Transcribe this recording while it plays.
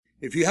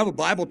If you have a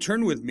Bible,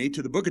 turn with me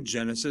to the book of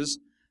Genesis,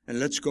 and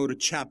let's go to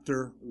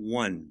chapter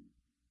 1.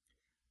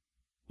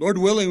 Lord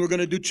willing, we're going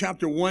to do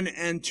chapter 1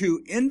 and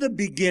 2. In the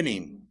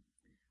beginning,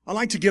 I'd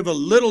like to give a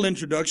little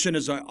introduction,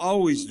 as I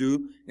always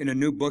do in a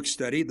new book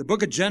study. The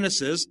book of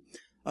Genesis,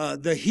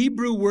 the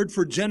Hebrew word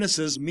for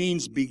Genesis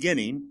means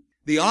beginning.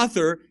 The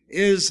author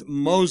is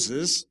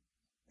Moses,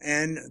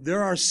 and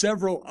there are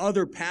several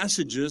other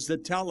passages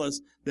that tell us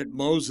that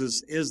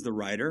Moses is the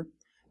writer.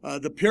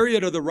 The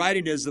period of the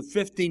writing is the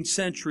 15th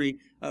century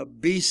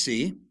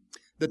BC.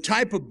 The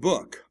type of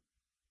book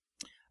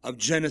of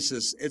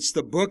Genesis, it's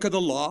the book of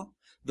the law,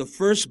 the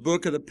first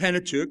book of the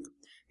Pentateuch.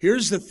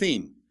 Here's the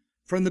theme.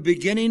 From the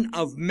beginning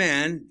of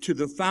man to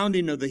the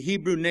founding of the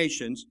Hebrew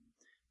nations,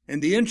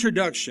 and the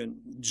introduction,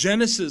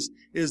 Genesis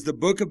is the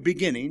book of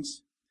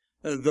beginnings,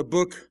 the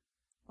book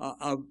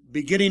of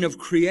beginning of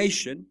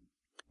creation,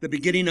 the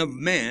beginning of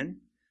man,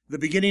 the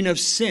beginning of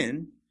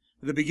sin,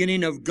 the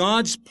beginning of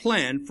God's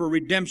plan for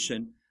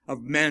redemption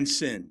of man's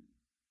sin.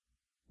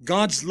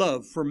 God's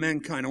love for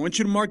mankind. I want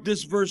you to mark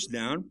this verse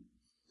down.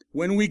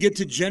 When we get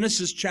to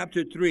Genesis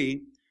chapter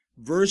 3,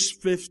 verse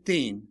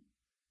 15,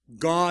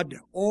 God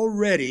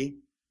already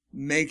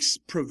makes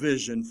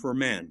provision for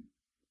man.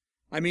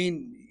 I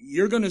mean,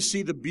 you're going to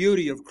see the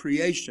beauty of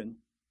creation.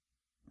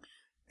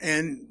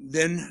 And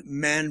then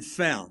man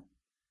fell.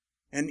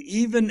 And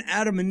even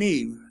Adam and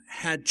Eve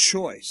had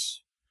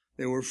choice.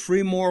 They were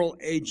free moral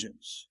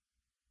agents.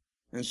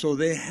 And so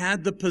they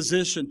had the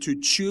position to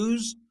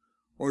choose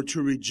or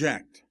to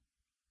reject.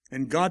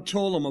 And God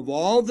told them of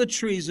all the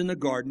trees in the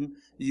garden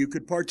you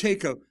could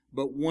partake of,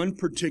 but one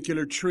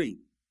particular tree.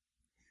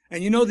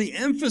 And you know, the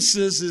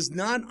emphasis is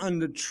not on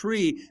the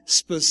tree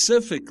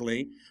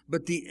specifically,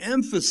 but the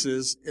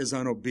emphasis is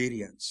on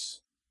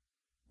obedience.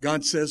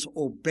 God says,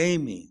 obey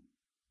me,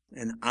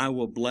 and I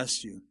will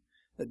bless you.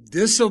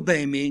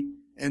 Disobey me,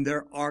 and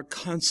there are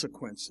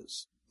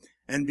consequences.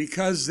 And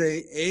because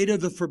they ate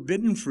of the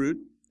forbidden fruit,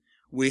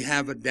 we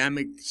have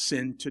Adamic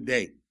sin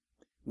today.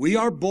 We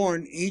are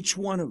born, each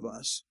one of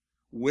us,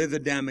 with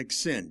Adamic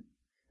sin.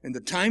 And the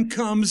time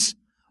comes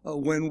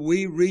when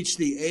we reach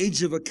the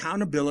age of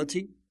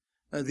accountability,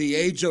 the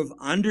age of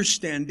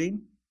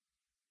understanding,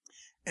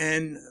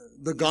 and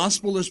the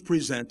gospel is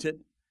presented.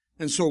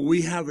 And so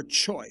we have a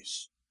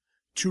choice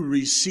to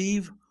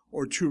receive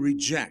or to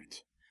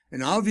reject.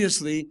 And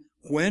obviously,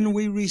 when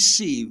we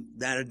receive,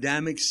 that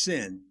Adamic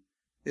sin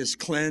is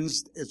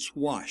cleansed, it's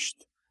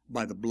washed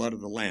by the blood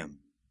of the Lamb.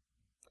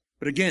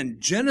 But again,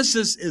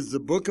 Genesis is the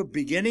book of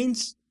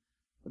beginnings,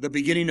 the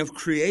beginning of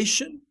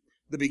creation,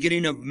 the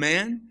beginning of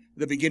man,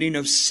 the beginning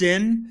of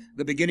sin,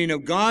 the beginning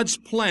of God's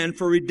plan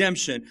for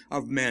redemption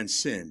of man's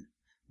sin,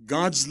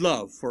 God's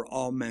love for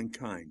all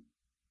mankind.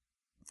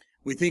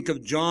 We think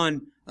of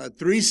John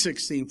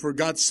 3:16, for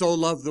God so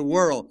loved the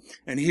world.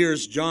 And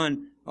here's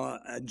Genesis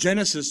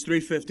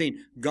 3:15,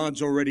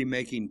 God's already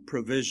making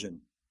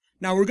provision.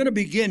 Now we're going to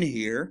begin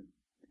here,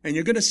 and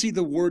you're going to see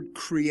the word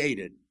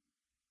created.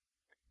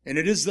 And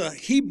it is the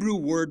Hebrew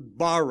word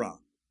bara.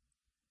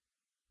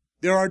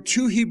 There are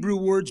two Hebrew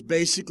words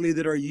basically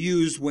that are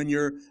used when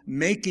you're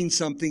making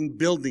something,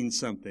 building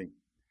something.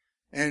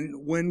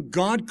 And when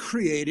God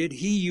created,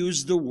 He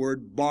used the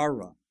word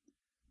bara.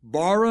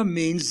 Bara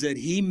means that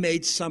He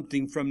made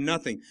something from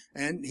nothing.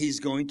 And He's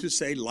going to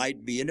say,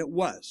 light be, and it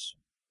was.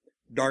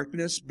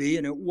 Darkness be,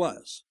 and it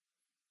was.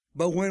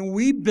 But when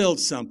we build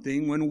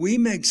something, when we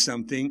make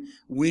something,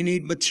 we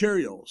need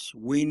materials.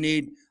 We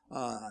need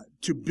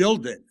to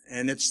build it,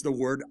 and it's the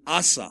word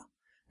asa.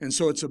 And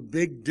so it's a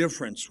big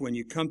difference when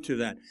you come to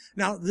that.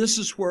 Now, this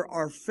is where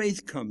our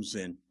faith comes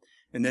in.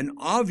 And then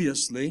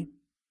obviously,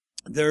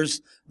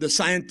 there's the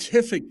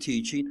scientific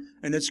teaching,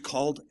 and it's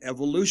called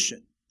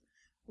evolution.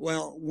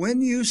 Well,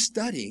 when you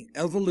study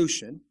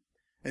evolution,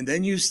 and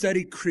then you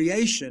study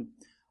creation,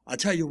 I'll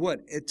tell you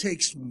what, it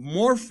takes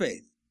more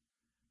faith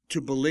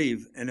to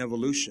believe in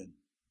evolution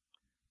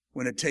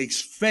when it takes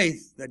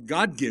faith that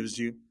God gives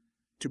you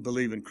to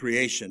believe in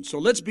creation. So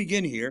let's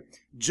begin here.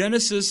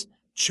 Genesis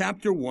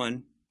chapter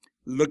 1,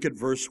 look at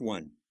verse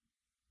 1.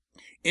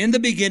 In the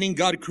beginning,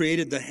 God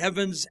created the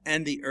heavens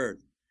and the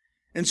earth.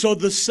 And so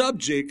the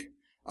subject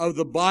of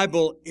the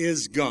Bible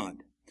is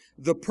God.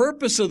 The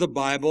purpose of the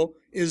Bible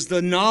is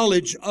the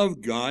knowledge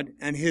of God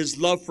and His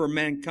love for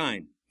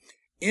mankind.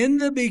 In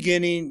the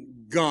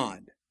beginning,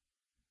 God.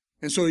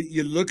 And so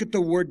you look at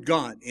the word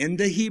God. In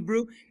the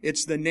Hebrew,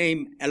 it's the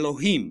name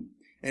Elohim,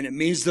 and it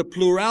means the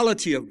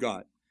plurality of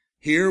God.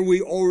 Here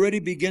we already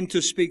begin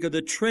to speak of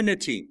the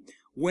Trinity.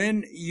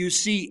 When you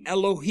see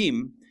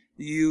Elohim,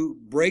 you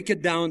break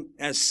it down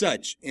as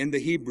such in the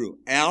Hebrew.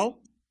 El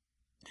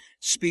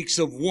speaks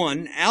of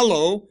one.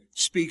 Elo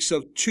speaks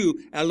of two.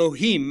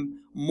 Elohim,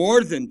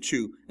 more than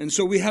two. And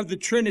so we have the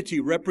Trinity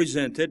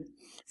represented,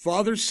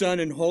 Father, Son,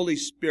 and Holy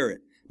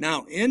Spirit.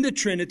 Now, in the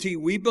Trinity,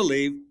 we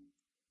believe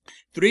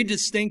three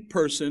distinct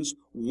persons,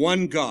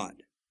 one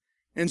God.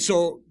 And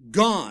so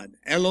God,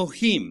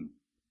 Elohim,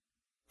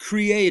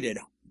 created,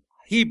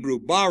 Hebrew,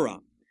 bara.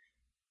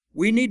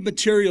 We need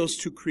materials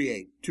to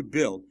create, to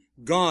build.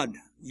 God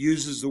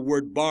uses the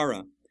word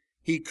bara.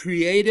 He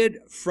created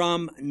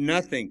from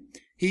nothing.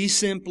 He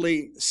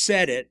simply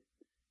said it,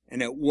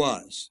 and it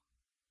was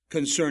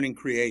concerning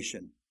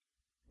creation.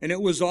 And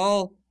it was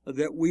all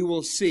that we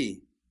will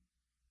see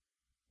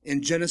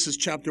in Genesis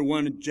chapter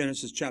 1 and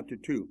Genesis chapter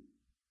 2.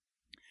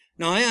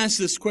 Now, I ask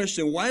this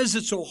question, why is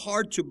it so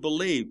hard to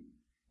believe?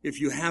 If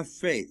you have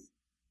faith,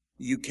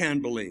 you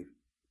can believe.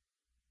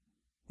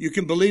 You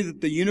can believe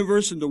that the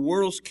universe and the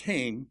worlds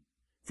came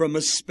from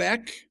a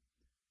speck,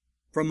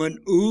 from an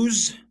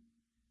ooze.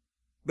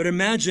 But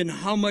imagine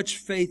how much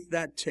faith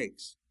that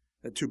takes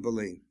to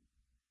believe.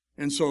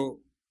 And so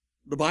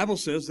the Bible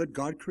says that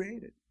God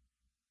created.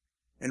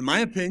 In my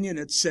opinion,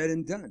 it's said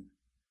and done.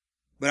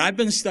 But I've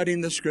been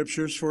studying the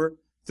scriptures for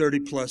 30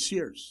 plus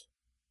years.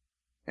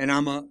 And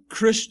I'm a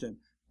Christian,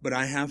 but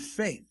I have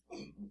faith.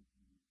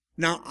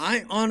 Now,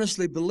 I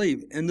honestly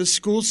believe in the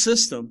school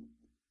system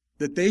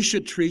that they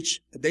should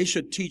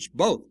teach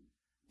both.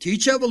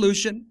 Teach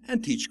evolution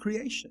and teach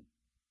creation.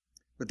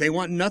 But they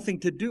want nothing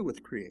to do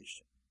with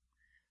creation.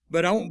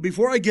 But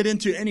before I get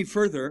into any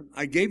further,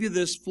 I gave you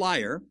this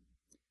flyer,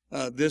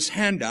 this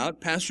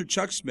handout, Pastor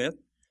Chuck Smith,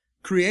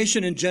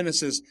 Creation in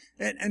Genesis,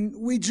 and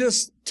we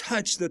just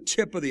touched the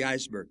tip of the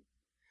iceberg.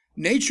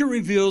 Nature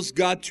reveals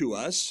God to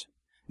us.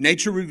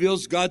 Nature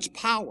reveals God's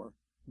power,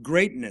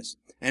 greatness,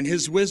 and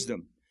His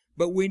wisdom.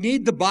 But we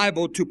need the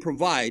Bible to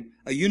provide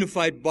a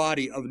unified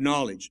body of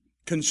knowledge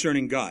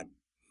concerning God.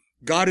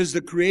 God is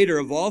the creator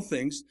of all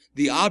things,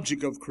 the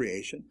object of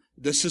creation,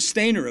 the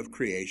sustainer of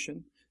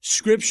creation.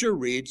 Scripture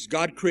reads,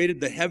 God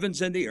created the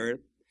heavens and the earth.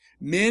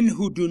 Men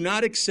who do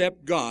not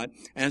accept God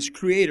as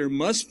creator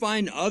must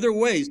find other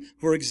ways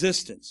for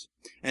existence,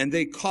 and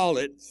they call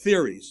it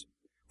theories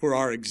for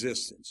our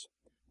existence.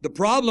 The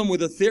problem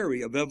with a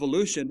theory of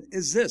evolution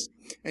is this,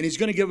 and he's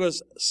going to give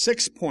us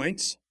 6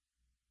 points,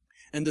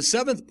 and the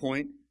 7th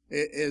point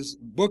is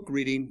book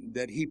reading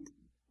that he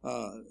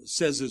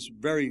says is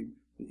very,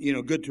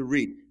 good to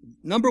read.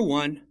 Number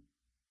 1,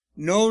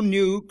 no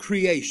new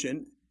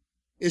creation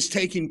is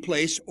taking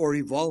place or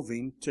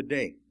evolving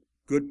today.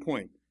 Good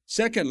point.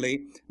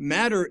 Secondly,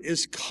 matter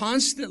is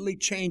constantly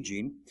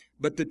changing,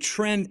 but the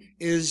trend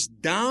is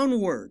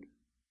downward,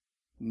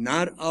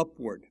 not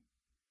upward.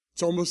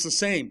 It's almost the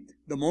same.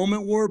 The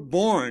moment we're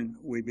born,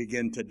 we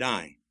begin to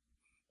die.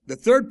 The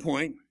third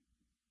point,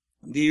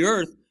 the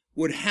earth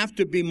would have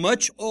to be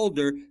much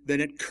older than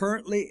it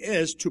currently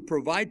is to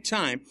provide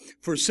time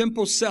for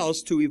simple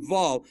cells to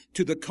evolve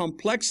to the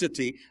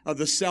complexity of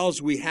the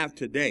cells we have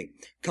today.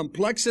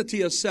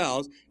 Complexity of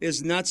cells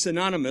is not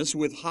synonymous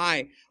with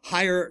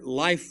higher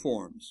life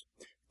forms.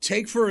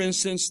 Take, for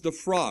instance, the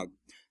frog.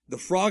 The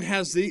frog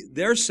has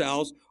their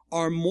cells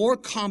are more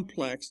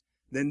complex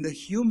than the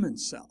human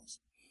cells.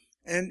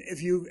 And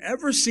if you've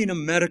ever seen a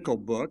medical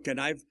book,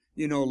 and I've,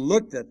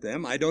 looked at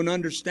them, I don't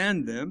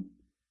understand them,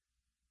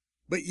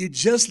 but you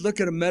just look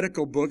at a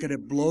medical book and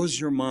it blows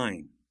your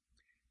mind.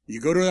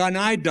 You go to an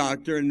eye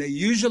doctor and they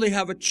usually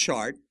have a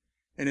chart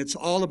and it's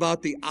all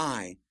about the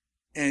eye.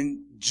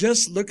 And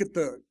just look at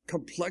the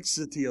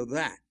complexity of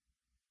that.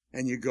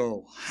 And you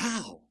go,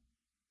 how?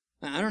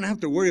 I don't have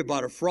to worry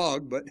about a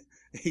frog, but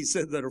he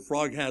said that a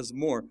frog has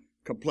more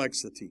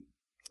complexity.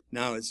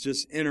 Now, it's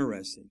just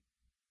interesting.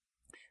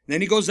 Then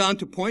he goes on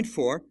to point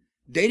 4.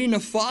 Dating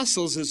of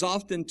fossils is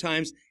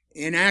oftentimes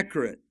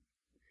inaccurate.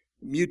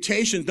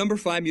 Mutations, number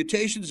 5,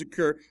 mutations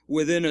occur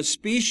within a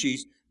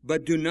species,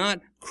 but do not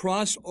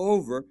cross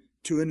over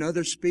to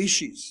another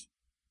species.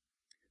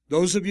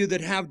 Those of you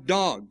that have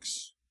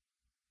dogs,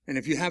 and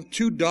if you have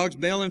 2 dogs,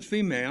 male and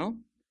female,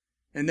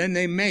 and then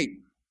they mate,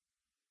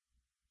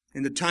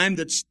 in the time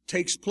that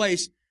takes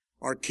place,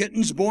 are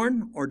kittens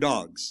born or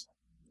dogs?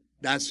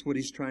 That's what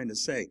he's trying to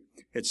say.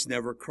 It's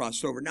never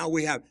crossed over. Now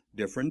we have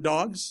different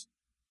dogs,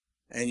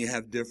 and you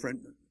have different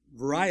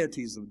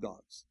varieties of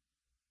dogs.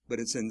 But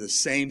it's in the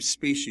same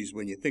species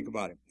when you think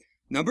about it.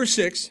 Number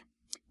 6,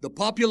 the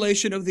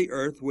population of the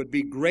earth would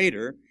be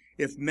greater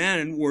if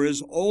man were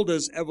as old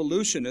as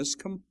evolutionists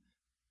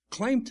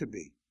claim to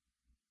be.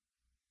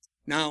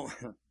 Now,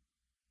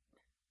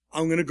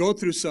 I'm going to go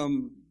through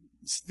some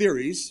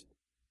theories.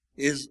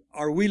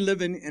 Are we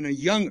living in a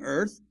young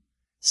earth,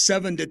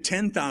 7 to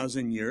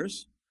 10,000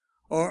 years?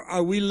 Or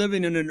are we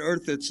living in an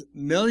earth that's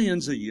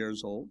millions of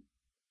years old?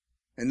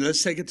 And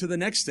let's take it to the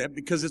next step,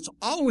 because it's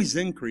always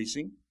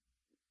increasing.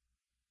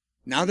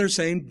 Now they're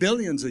saying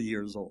billions of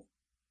years old.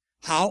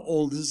 How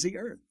old is the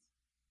earth?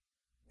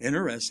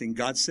 Interesting.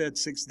 God said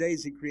 6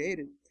 days He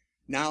created.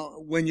 Now,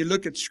 when you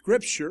look at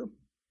Scripture,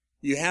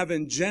 you have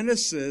in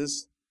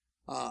Genesis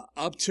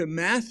up to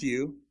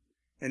Matthew,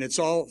 and it's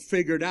all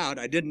figured out.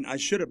 I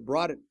should have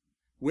brought it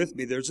with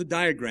me. There's a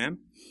diagram,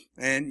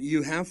 and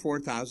you have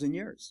 4,000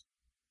 years.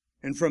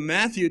 And from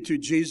Matthew to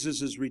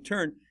Jesus'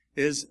 return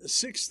is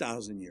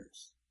 6,000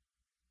 years.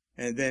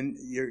 And then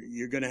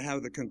you're going to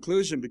have the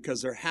conclusion,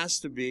 because there has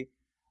to be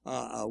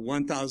a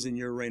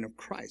 1,000-year reign of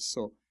Christ.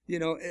 So,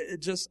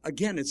 it just,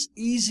 again, it's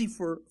easy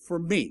for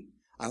me.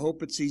 I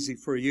hope it's easy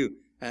for you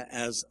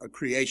as a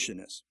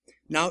creationist.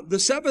 Now, the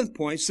 7th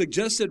point,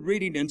 suggested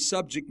reading in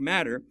subject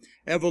matter,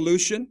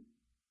 evolution,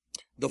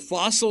 The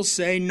Fossils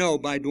Say No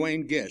by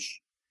Dwayne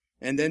Gish.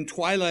 And then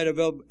Twilight of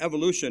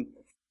Evolution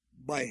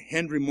by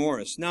Henry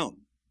Morris. Now,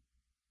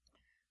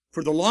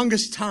 for the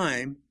longest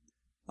time,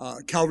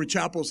 Calvary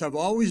Chapels have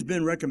always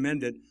been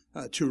recommended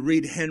to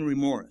read Henry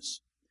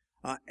Morris.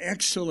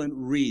 Excellent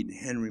read,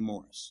 Henry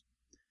Morris.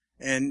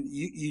 And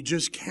you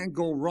just can't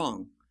go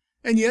wrong.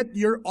 And yet,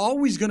 you're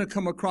always going to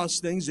come across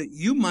things that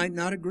you might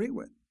not agree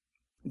with.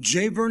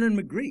 J.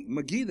 Vernon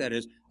McGee, that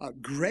is, a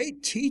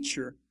great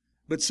teacher,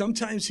 but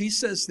sometimes he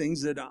says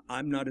things that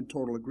I'm not in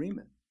total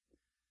agreement.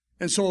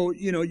 And so,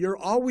 you're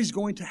always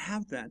going to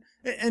have that.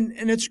 And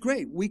it's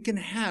great. We can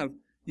have,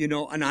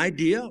 an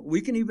idea.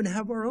 We can even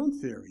have our own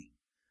theory.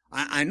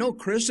 I know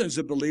Christians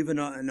that believe in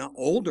an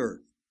old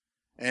earth.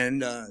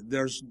 And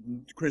there's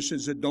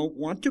Christians that don't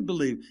want to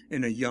believe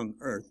in a young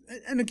earth.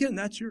 And again,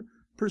 that's your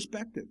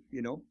perspective,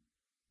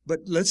 But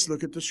let's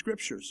look at the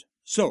scriptures.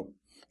 So,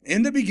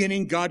 in the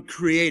beginning, God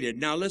created.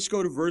 Now, let's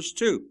go to verse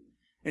 2.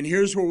 And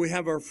here's where we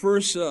have our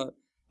first,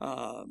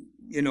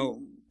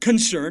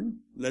 concern.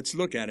 Let's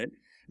look at it.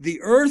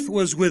 The earth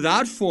was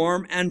without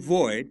form and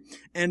void,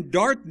 and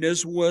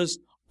darkness was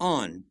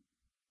on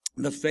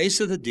the face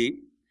of the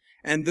deep.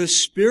 And the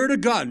Spirit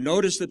of God,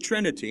 notice the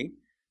Trinity,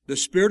 the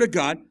Spirit of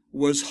God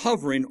was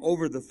hovering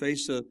over the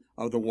face of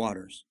the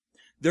waters.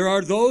 There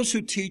are those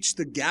who teach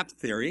the gap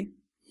theory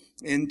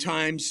in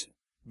times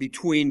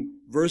between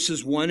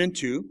verses 1 and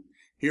 2.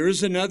 Here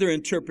is another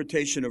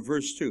interpretation of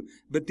verse 2.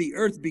 But the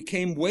earth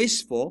became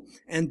wasteful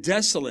and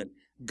desolate.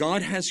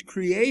 God has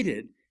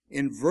created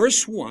in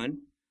verse 1.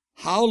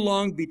 How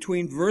long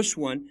between verse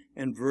 1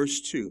 and verse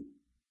 2?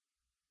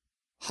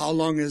 How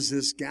long is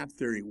this gap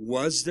theory?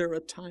 Was there a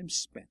time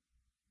span?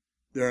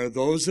 There are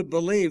those that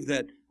believe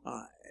that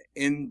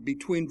in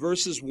between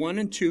verses 1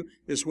 and 2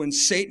 is when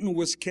Satan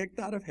was kicked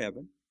out of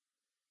heaven,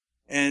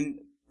 and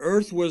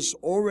earth was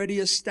already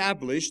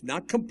established,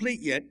 not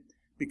complete yet,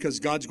 because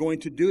God's going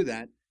to do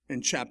that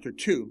in chapter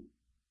 2.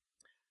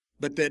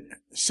 But that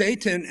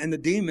Satan and the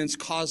demons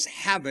caused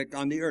havoc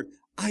on the earth.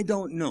 I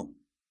don't know.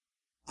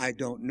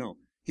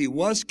 He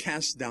was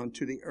cast down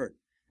to the earth.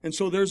 And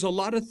so there's a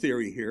lot of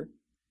theory here.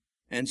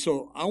 And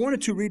so I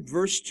wanted to read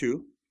verse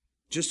 2,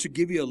 just to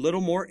give you a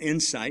little more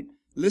insight.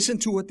 Listen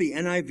to what the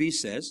NIV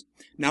says.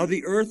 Now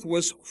the earth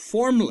was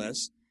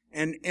formless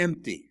and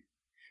empty.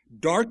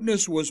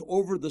 Darkness was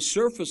over the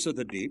surface of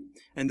the deep,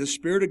 and the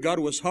Spirit of God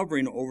was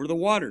hovering over the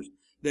waters.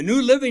 The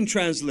New Living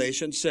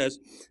Translation says,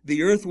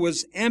 the earth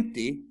was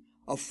empty,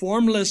 a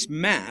formless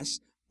mass,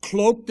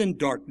 cloaked in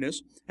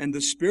darkness, and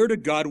the Spirit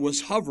of God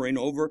was hovering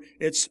over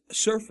its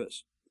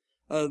surface.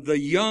 The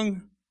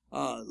Young's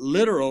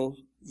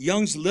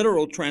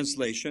literal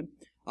translation,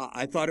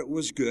 I thought it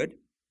was good.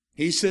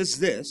 He says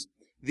this,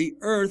 the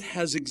earth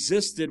has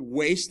existed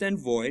waste and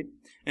void,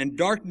 and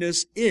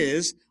darkness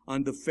is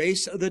on the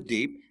face of the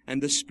deep,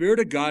 and the Spirit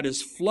of God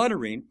is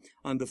fluttering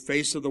on the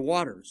face of the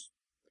waters.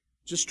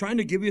 Just trying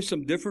to give you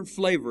some different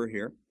flavor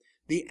here.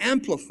 The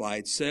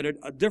Amplified said it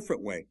a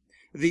different way.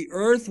 The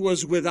earth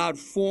was without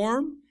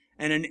form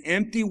and an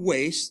empty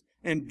waste,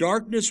 and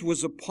darkness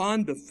was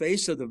upon the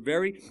face of the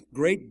very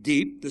great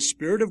deep. The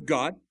Spirit of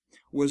God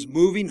was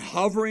moving,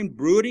 hovering,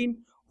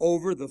 brooding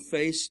over the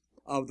face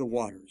of the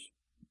waters.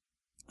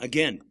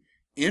 Again,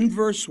 in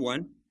verse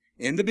 1,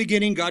 in the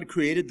beginning God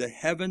created the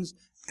heavens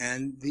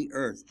and the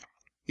earth.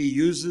 He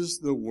uses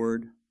the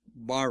word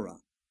bara.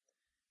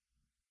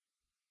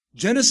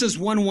 Genesis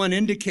 1:1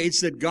 indicates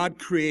that God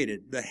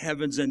created the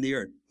heavens and the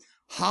earth.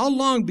 How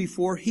long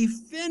before he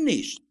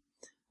finished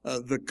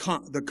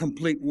the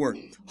complete work?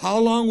 How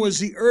long was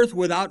the earth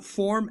without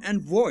form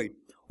and void?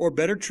 Or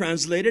better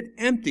translated,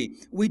 empty?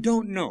 We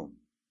don't know.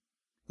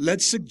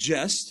 Let's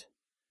suggest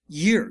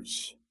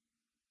years.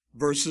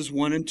 Verses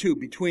 1 and 2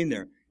 between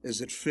there.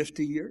 Is it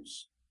 50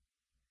 years?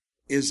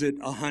 Is it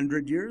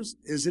 100 years?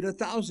 Is it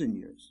 1,000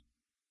 years?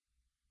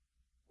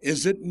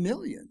 Is it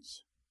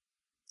millions?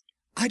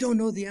 I don't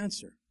know the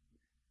answer.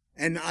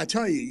 And I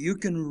tell you, you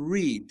can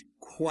read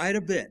quite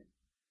a bit,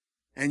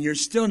 and you're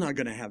still not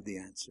going to have the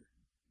answer.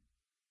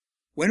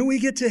 When we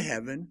get to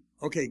heaven,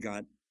 okay,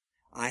 God,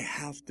 I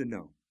have to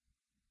know.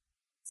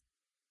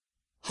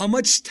 How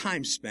much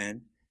time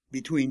span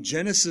between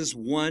Genesis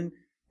 1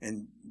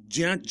 and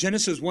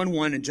Genesis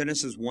 1:1 and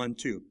Genesis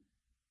 1:2?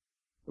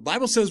 The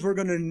Bible says we're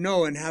going to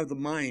know and have the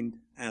mind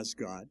as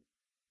God.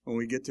 When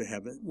we get to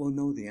heaven, we'll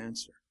know the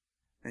answer.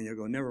 And you'll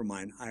go, never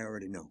mind, I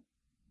already know.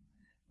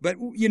 But,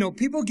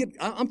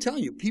 I'm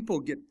telling you, people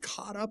get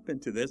caught up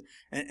into this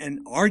and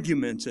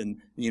arguments and,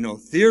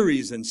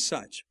 theories and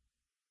such.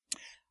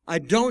 I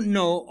don't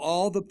know,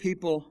 all the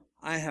people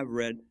I have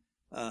read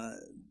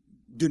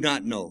do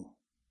not know.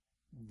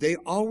 They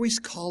always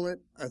call it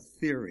a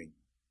theory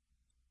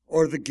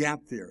or the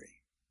gap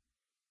theory.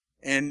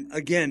 And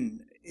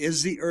again,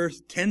 is the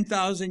earth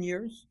 10,000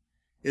 years?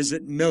 Is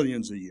it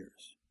millions of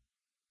years?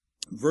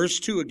 Verse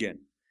 2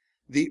 again.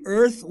 The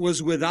earth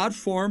was without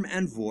form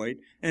and void,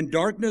 and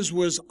darkness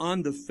was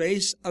on the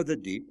face of the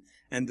deep,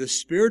 and the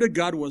Spirit of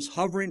God was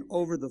hovering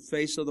over the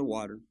face of the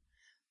water.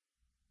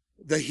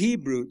 The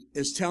Hebrew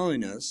is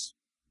telling us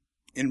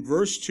in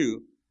verse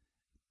 2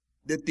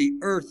 that the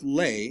earth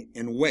lay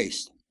in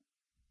waste.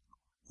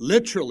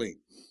 Literally,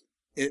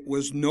 it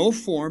was no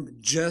form,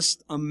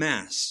 just a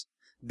mass.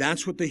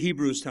 That's what the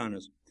Hebrews tell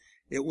us.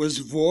 It was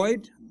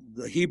void.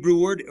 The Hebrew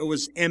word, it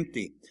was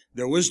empty.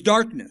 There was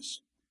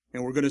darkness.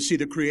 And we're going to see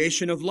the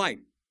creation of light.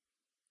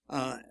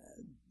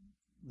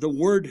 The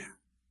word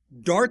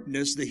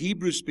darkness, the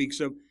Hebrew speaks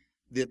of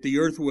that the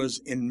earth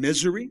was in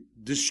misery,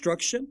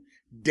 destruction,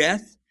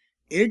 death,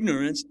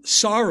 ignorance,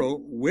 sorrow,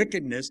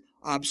 wickedness,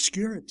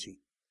 obscurity.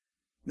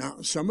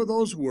 Now, some of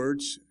those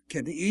words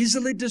can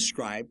easily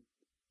describe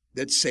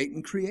that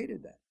Satan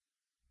created that.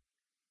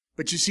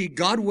 But you see,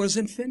 God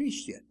wasn't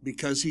finished yet,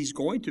 because he's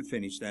going to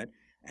finish that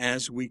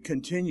as we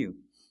continue.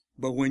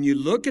 But when you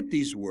look at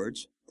these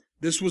words,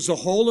 this was the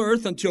whole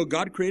earth until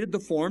God created the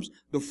forms,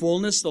 the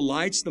fullness, the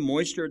lights, the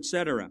moisture,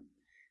 etc.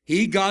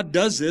 God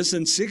does this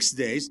in 6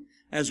 days,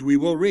 as we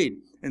will read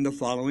in the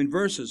following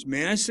verses.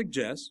 May I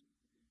suggest,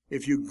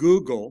 if you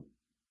Google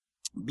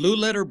Blue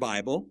Letter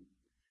Bible,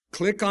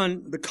 click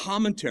on the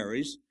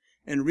commentaries,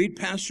 and read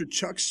Pastor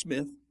Chuck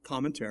Smith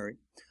commentary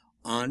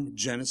on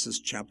Genesis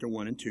chapter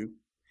 1 and 2.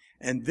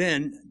 And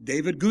then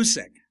David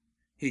Gusek,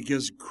 he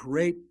gives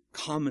great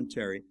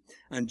commentary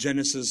on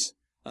Genesis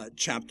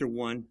chapter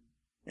 1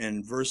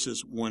 and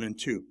verses 1 and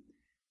 2.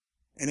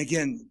 And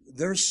again,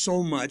 there's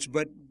so much,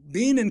 but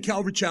being in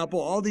Calvary Chapel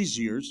all these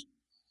years,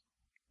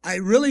 I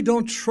really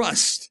don't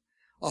trust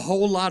a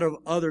whole lot of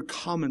other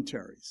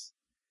commentaries.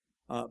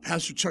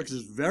 Pastor Chuck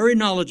is very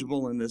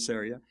knowledgeable in this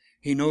area.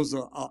 He knows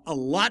a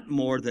lot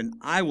more than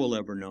I will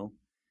ever know.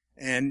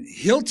 And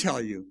he'll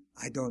tell you,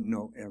 I don't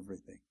know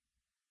everything.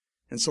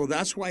 And so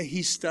that's why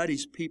he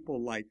studies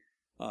people like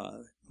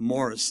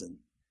Morrison.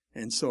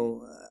 And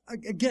so,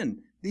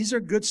 again, these are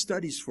good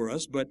studies for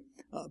us. But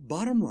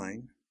bottom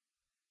line,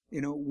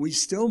 we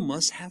still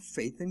must have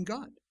faith in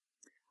God.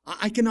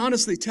 I can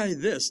honestly tell you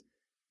this.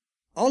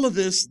 All of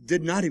this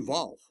did not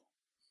evolve.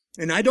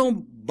 And I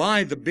don't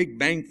buy the Big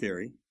Bang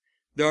Theory.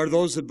 There are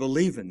those that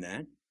believe in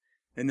that.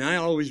 And I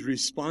always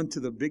respond to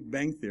the Big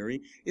Bang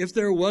Theory. If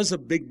there was a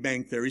Big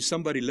Bang Theory,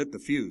 somebody lit the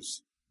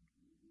fuse.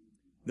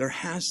 There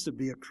has to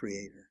be a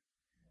creator.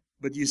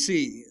 But you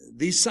see,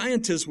 these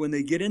scientists, when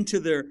they get into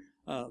their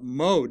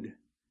mode,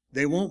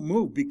 they won't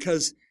move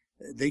because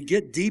they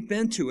get deep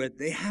into it.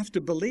 They have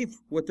to believe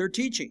what they're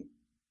teaching.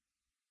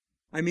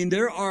 I mean,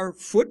 there are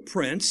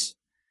footprints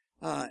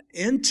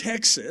in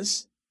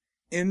Texas,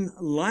 in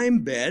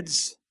lime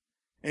beds,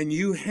 and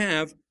you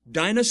have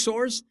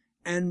dinosaurs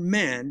and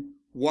man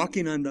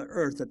walking on the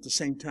earth at the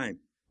same time.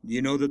 Do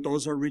you know that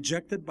those are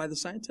rejected by the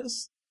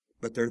scientists?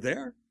 But they're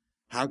there.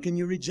 How can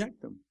you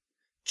reject them?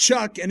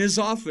 Chuck in his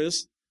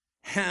office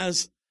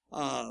has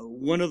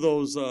one of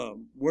those,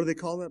 what do they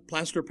call that?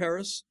 Plaster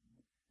Paris.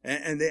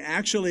 And they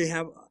actually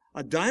have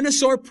a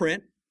dinosaur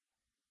print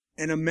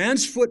and a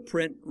man's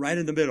footprint right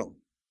in the middle.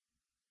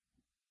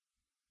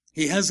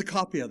 He has a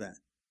copy of that.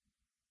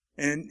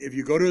 And if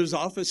you go to his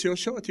office, he'll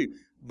show it to you.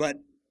 But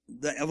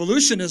the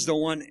evolutionists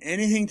don't want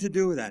anything to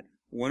do with that.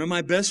 One of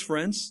my best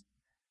friends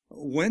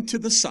went to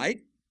the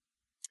site,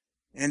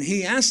 and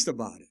he asked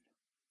about it.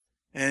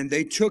 And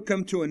they took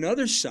him to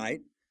another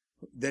site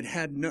that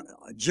had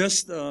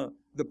just the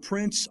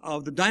prints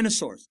of the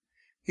dinosaurs.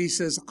 He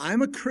says,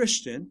 I'm a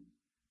Christian,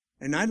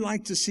 and I'd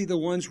like to see the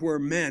ones where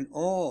men,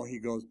 he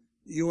goes,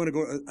 you want to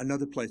go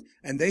another place.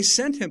 And they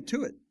sent him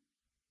to it.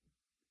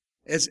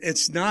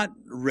 It's not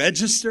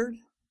registered.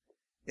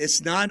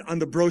 It's not on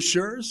the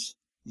brochures.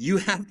 You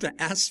have to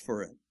ask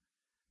for it.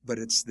 But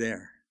it's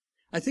there.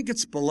 I think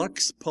it's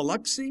Biloxi,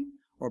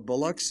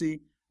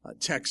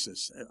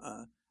 Texas.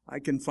 I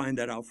can find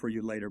that out for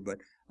you later. But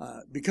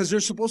because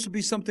there's supposed to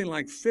be something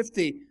like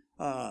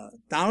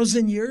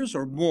 50,000 years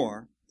or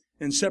more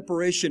in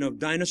separation of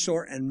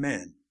dinosaur and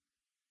man.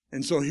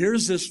 And so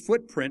here's this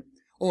footprint.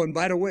 Oh, and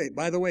by the way,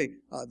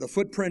 the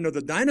footprint of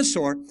the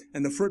dinosaur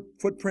and the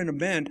footprint of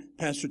man,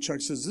 Pastor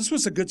Chuck says, this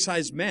was a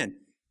good-sized man.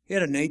 He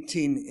had an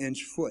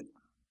 18-inch foot.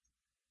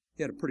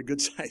 He had a pretty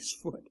good-sized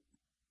foot.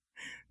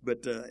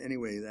 But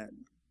anyway,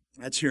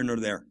 that's here nor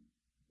there.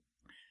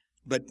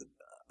 But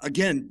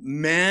again,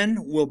 man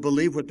will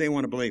believe what they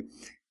want to believe.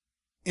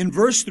 In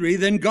verse 3,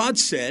 then God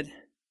said,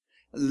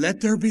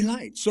 let there be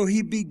light. So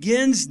he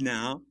begins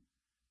now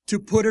to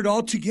put it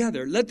all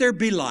together. Let there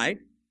be light.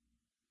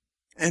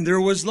 And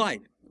there was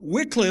light.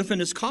 Wycliffe, in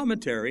his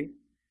commentary,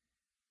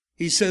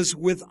 he says,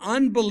 with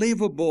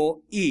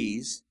unbelievable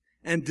ease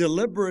and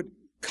deliberate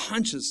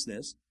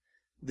consciousness,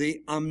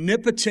 the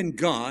omnipotent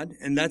God,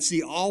 and that's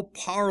the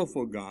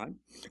all-powerful God,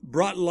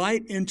 brought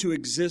light into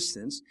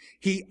existence.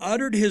 He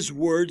uttered his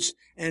words,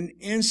 and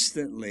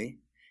instantly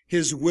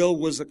his will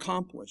was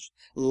accomplished.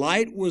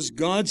 Light was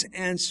God's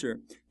answer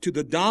to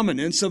the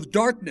dominance of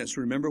darkness.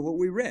 Remember what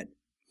we read.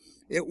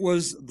 It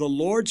was the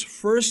Lord's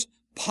first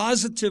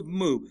positive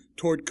move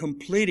toward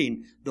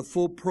completing the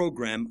full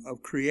program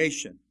of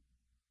creation.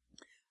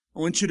 I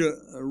want you to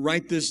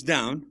write this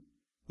down.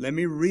 Let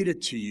me read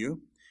it to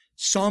you.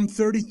 Psalm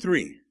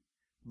 33,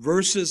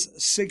 verses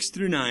 6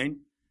 through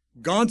 9,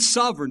 God's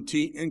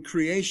sovereignty in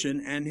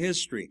creation and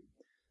history.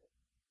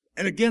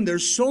 And again,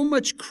 there's so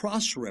much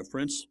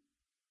cross-reference,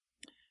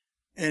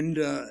 and,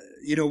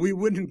 we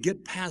wouldn't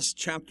get past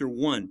chapter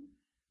 1.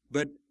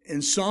 But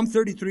in Psalm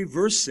 33,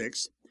 verse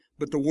 6,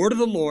 but the word of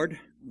the Lord,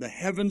 the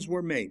heavens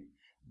were made.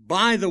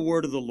 By the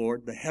word of the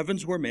Lord, the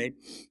heavens were made,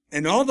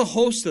 and all the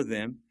host of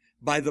them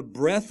by the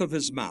breath of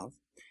his mouth.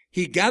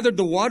 He gathered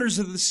the waters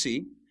of the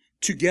sea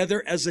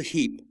together as a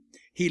heap.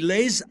 He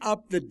lays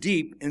up the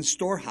deep in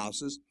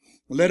storehouses.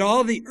 Let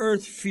all the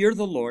earth fear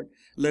the Lord.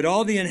 Let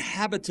all the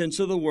inhabitants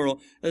of the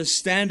world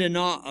stand in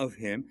awe of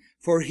him.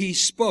 For he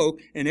spoke,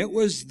 and it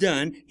was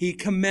done. He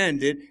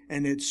commanded,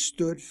 and it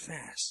stood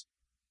fast.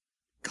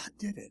 God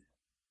did it.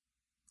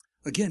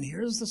 Again,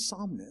 here's the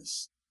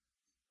psalmist.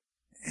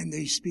 And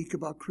they speak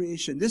about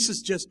creation. This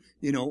is just,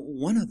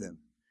 one of them.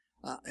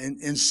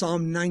 In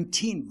Psalm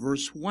 19,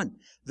 verse 1,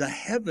 the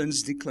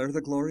heavens declare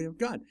the glory of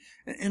God.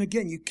 And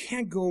again, you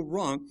can't go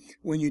wrong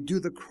when you do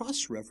the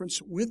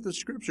cross-reference with the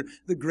Scripture.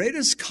 The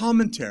greatest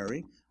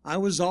commentary, I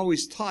was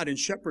always taught in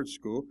shepherd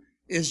school,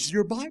 is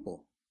your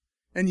Bible.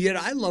 And yet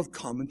I love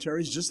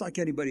commentaries just like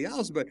anybody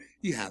else, but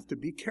you have to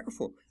be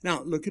careful.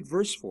 Now, look at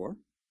verse 4.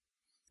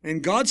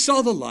 And God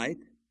saw the light,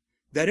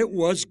 that it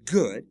was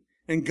good,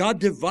 and God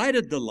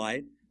divided the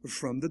light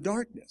from the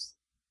darkness.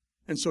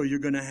 And so you're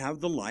going to have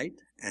the light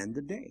and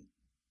the day.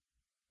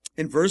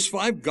 In verse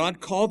 5,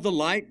 God called the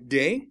light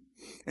day,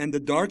 and the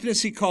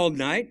darkness he called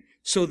night.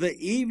 So the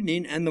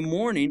evening and the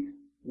morning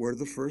were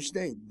the first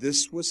day.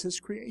 This was his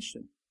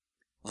creation.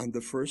 On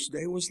the first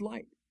day was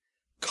light.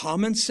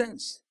 Common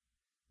sense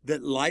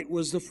that light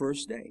was the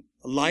first day.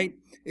 Light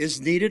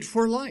is needed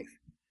for life.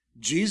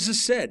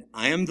 Jesus said,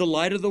 I am the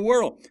light of the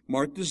world.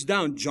 Mark this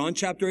down. John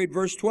chapter 8,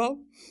 verse 12.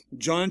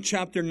 John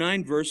chapter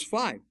 9, verse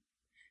 5.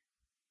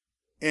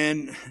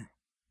 And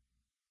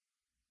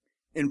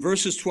in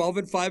verses 12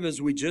 and 5,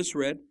 as we just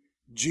read,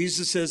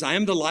 Jesus says, I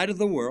am the light of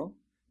the world.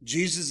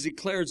 Jesus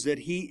declares that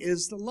he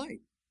is the light.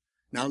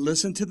 Now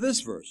listen to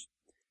this verse.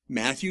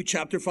 Matthew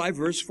chapter 5,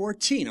 verse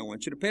 14. I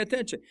want you to pay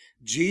attention.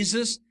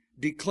 Jesus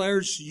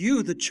declares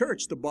you, the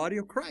church, the body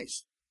of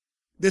Christ.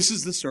 This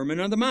is the Sermon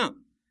on the Mount.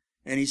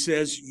 And he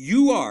says,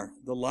 you are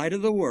the light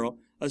of the world.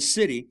 A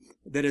city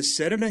that is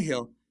set on a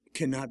hill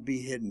cannot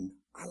be hidden.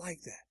 I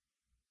like that.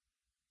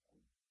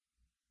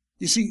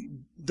 You see,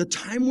 the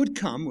time would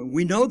come, and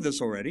we know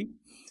this already.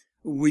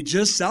 We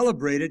just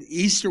celebrated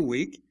Easter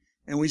week,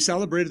 and we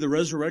celebrated the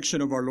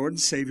resurrection of our Lord and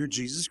Savior,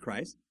 Jesus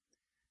Christ.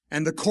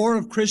 And the core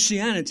of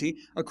Christianity,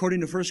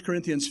 according to 1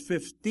 Corinthians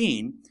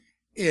 15,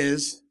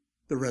 is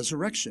the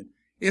resurrection.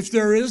 If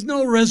there is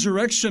no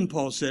resurrection,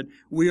 Paul said,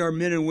 we are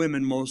men and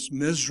women most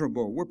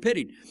miserable. We're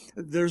pitied.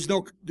 There's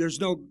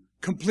no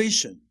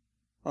completion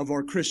of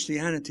our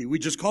Christianity. We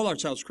just call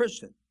ourselves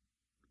Christian.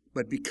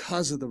 But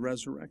because of the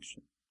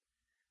resurrection.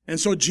 And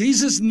so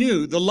Jesus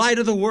knew, the light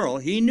of the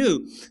world, he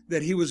knew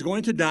that he was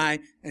going to die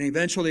and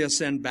eventually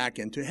ascend back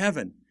into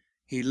heaven.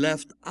 He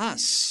left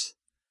us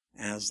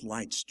as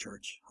lights,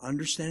 church.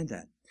 Understand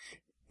that.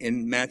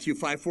 In Matthew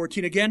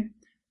 5:14 again,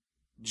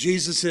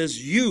 Jesus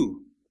says,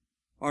 you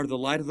are the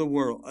light of the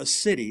world. A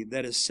city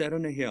that is set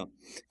on a hill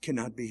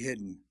cannot be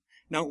hidden.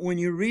 Now, when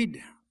you read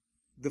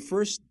the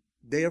first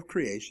day of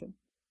creation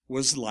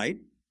was light,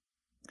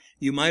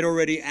 you might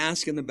already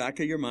ask in the back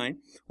of your mind,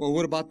 well,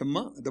 what about the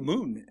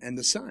moon and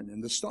the sun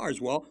and the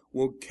stars? Well,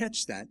 we'll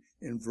catch that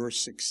in verse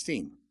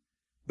 16.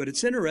 But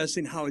it's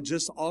interesting how it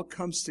just all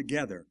comes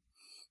together.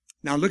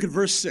 Now look at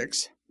verse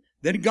 6.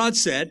 Then God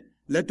said,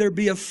 let there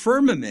be a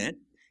firmament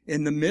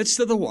in the midst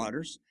of the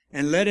waters,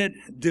 and let it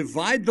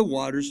divide the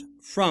waters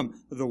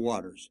from the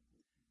waters.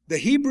 The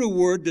Hebrew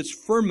word that's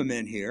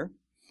firmament here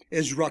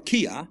is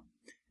rakia,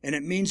 and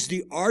it means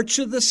the arch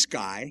of the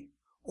sky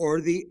or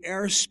the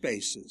air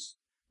spaces.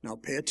 Now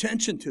pay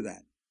attention to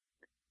that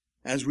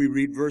as we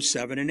read verse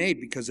 7 and 8,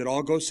 because it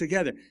all goes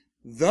together.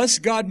 Thus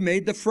God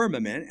made the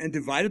firmament and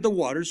divided the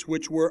waters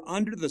which were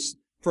under the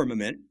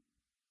firmament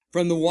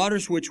from the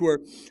waters which were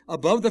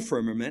above the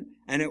firmament,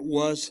 and it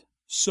was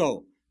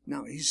so.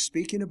 Now he's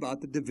speaking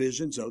about the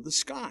divisions of the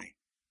sky.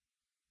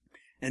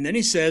 And then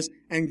he says,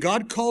 and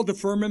God called the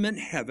firmament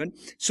heaven,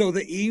 so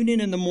the evening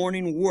and the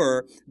morning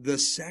were the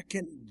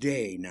second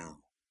day now.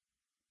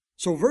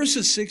 So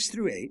verses 6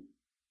 through 8,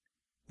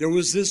 there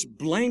was this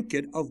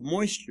blanket of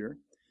moisture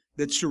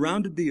that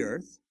surrounded the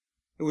earth.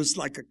 It was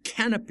like a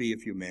canopy,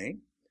 if you may.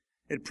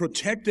 It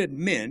protected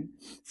men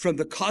from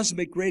the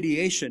cosmic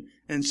radiation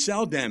and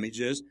cell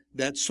damages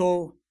that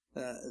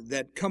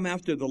come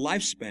after the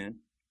lifespan.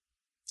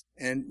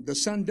 And the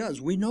sun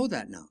does. We know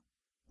that now.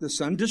 The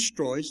sun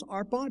destroys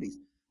our bodies.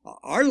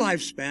 Our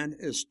lifespan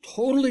is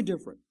totally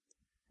different.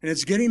 And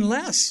it's getting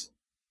less.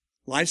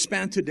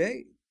 Lifespan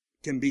today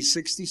can be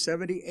 60,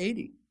 70,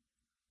 80.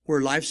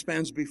 Where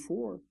lifespans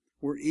before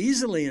were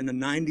easily in the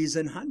 90s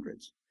and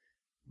 100s.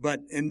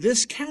 But in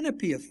this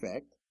canopy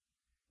effect,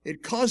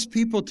 it caused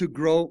people to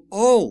grow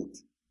old.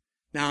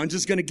 Now, I'm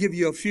just going to give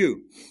you a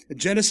few. In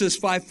Genesis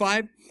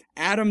 5:5,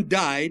 Adam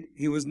died.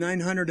 He was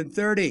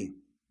 930.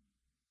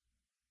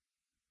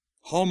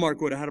 Hallmark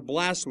would have had a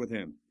blast with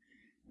him.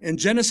 In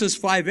Genesis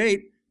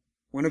 5:8,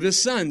 one of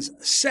his sons,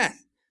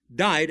 Seth,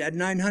 died at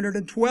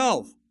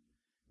 912.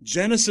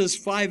 Genesis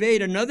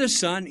 5:8, another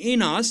son,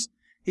 Enos,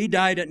 he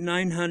died at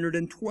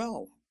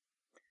 912.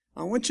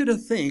 I want you to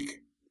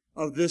think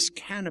of this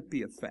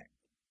canopy effect.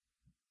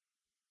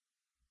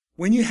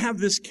 When you have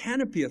this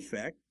canopy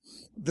effect,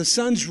 the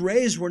sun's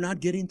rays were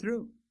not getting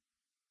through.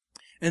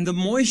 And the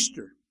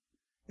moisture,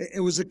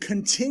 it was a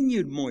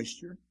continued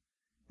moisture,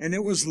 and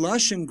it was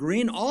lush and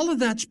green. All of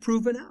that's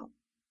proven out.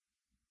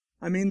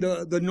 I mean,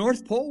 the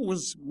North Pole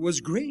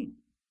was green.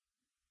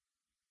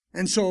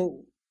 And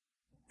so,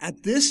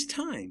 at this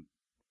time,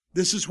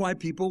 this is why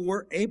people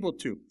were able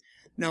to.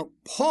 Now,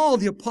 Paul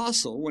the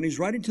Apostle, when he's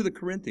writing to the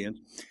Corinthians,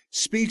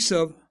 speaks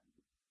of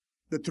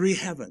the three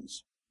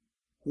heavens.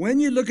 When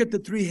you look at the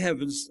three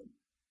heavens,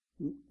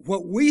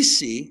 what we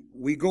see,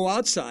 we go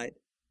outside,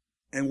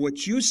 and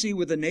what you see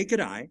with the naked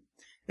eye,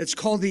 it's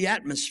called the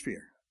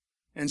atmosphere.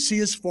 And see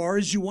as far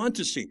as you want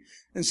to see.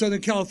 In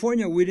Southern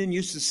California, we didn't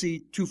used to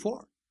see too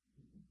far,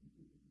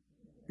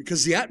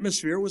 because the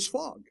atmosphere was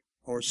fog,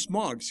 or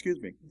smog, excuse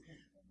me.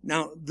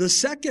 Now, the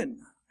second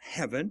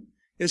heaven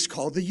is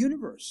called the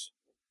universe.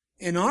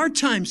 In our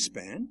time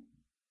span,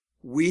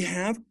 we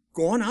have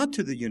gone out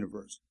to the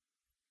universe.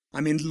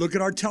 I mean, look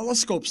at our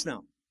telescopes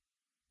now.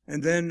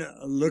 And then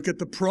look at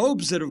the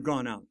probes that have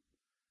gone out.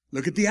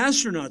 Look at the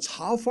astronauts.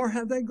 How far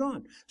have they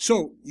gone?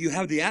 So you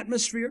have the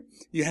atmosphere,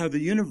 you have the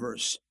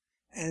universe,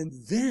 and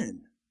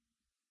then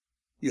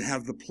you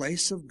have the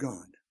place of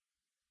God,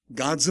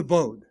 God's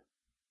abode,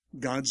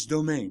 God's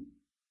domain.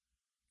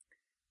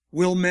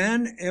 Will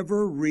man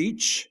ever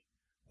reach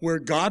where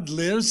God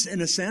lives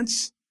in a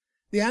sense?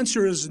 The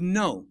answer is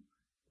no,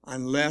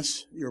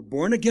 unless you're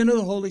born again of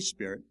the Holy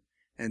Spirit,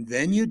 and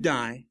then you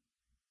die,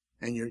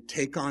 and you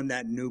take on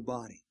that new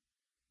body.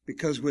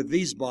 Because with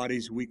these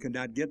bodies, we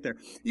cannot get there.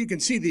 You can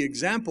see the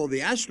example. The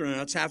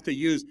astronauts have to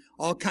use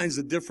all kinds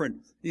of different,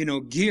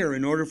 gear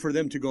in order for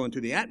them to go into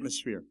the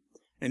atmosphere.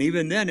 And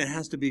even then, it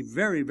has to be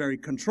very, very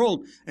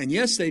controlled. And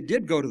yes, they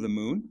did go to the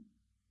moon.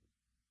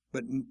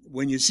 But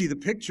when you see the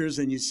pictures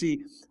and you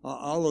see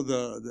all of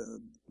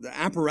the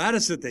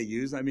apparatus that they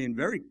use, I mean,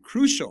 very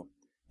crucial.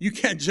 You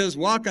can't just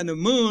walk on the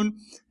moon,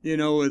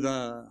 with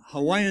a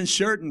Hawaiian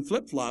shirt and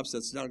flip-flops.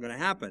 That's not going to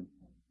happen.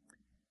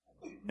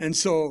 And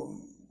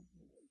so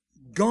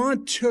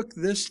God took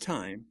this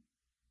time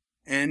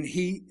and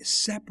He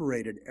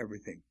separated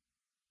everything.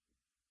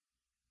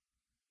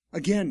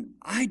 Again,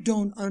 I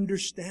don't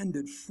understand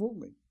it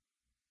fully.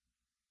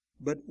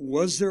 But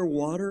was there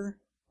water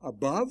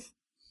above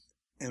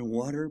and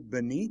water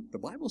beneath? The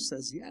Bible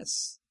says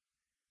yes.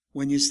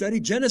 When you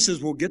study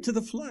Genesis, we'll get to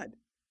the flood.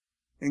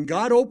 And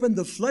God opened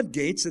the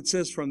floodgates, it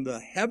says, from the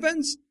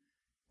heavens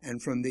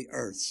and from the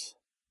earth.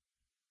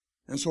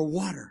 And so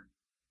water.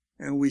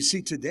 And we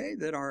see today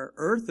that our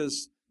earth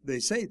is, they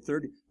say,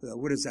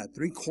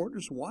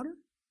 3/4 water?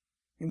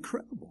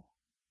 Incredible.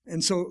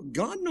 And so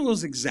God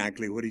knows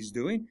exactly what He's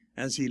doing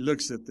as He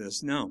looks at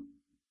this. Now,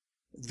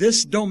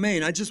 this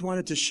domain, I just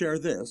wanted to share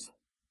this.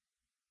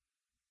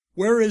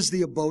 Where is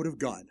the abode of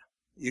God?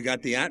 You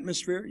got the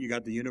atmosphere, you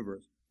got the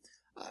universe.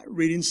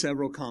 Reading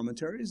several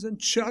commentaries, and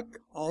Chuck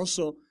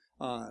also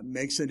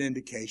makes an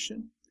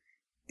indication.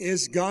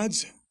 Is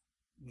God's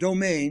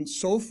domain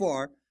so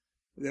far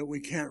that we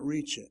can't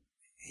reach it?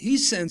 He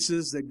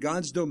senses that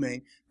God's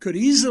domain could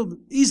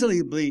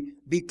easily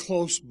be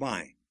close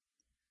by.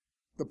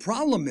 The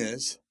problem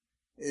is,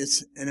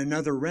 it's in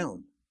another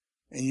realm,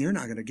 and you're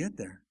not going to get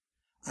there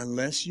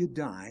unless you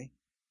die,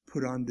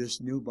 put on this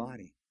new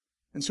body.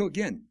 And so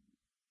again,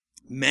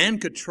 man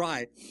could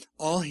try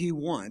all he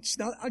wants.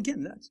 Now,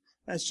 again,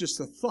 that's just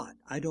a thought.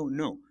 I don't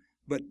know.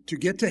 But to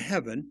get to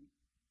heaven,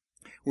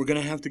 we're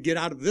going to have to get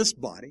out of this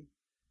body,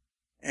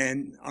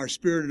 and our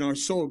spirit and our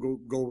soul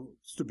goes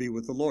to be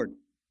with the Lord.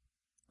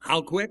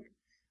 How quick?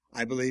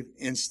 I believe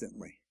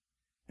instantly.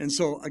 And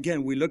so,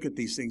 again, we look at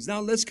these things. Now,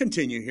 let's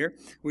continue here.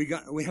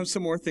 We have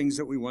some more things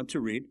that we want to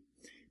read.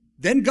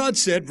 Then God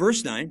said,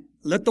 verse 9,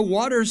 let the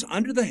waters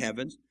under the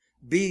heavens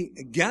be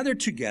gathered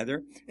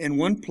together in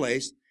one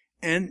place,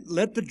 and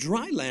let the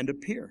dry land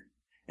appear.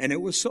 And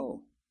it was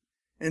so.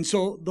 And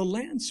so the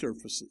land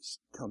surfaces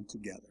come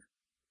together.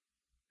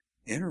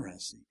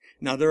 Interesting.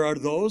 Now, there are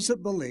those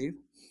that believe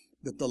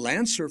that the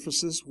land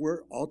surfaces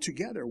were all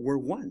together, were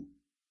one,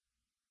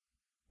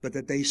 but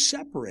that they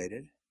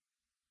separated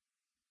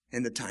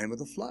in the time of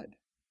the flood,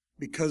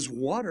 because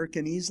water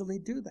can easily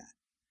do that.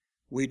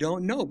 We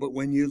don't know, but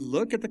when you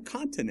look at the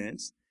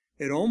continents,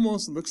 it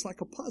almost looks like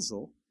a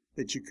puzzle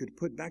that you could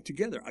put back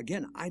together.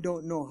 Again, I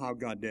don't know how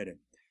God did it.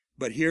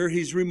 But here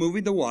He's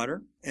removing the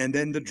water, and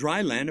then the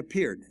dry land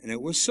appeared, and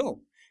it was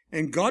so.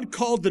 And God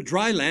called the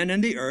dry land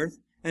and the earth,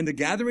 and the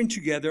gathering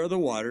together of the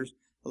waters,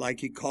 like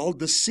He called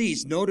the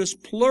seas. Notice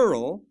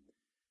plural.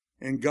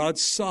 And God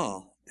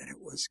saw that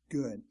it was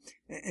good.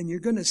 And you're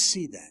going to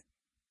see that.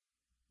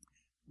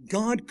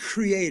 God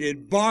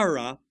created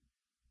bara.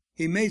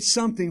 He made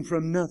something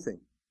from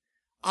nothing.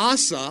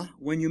 Asa,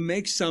 when you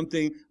make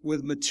something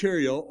with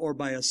material or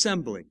by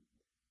assembly.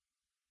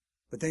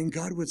 But then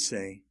God would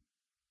say,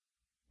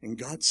 and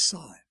God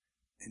saw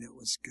it, and it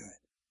was good.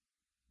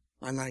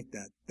 I like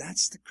that.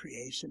 That's the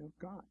creation of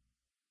God.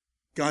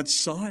 God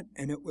saw it,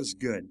 and it was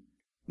good.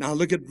 Now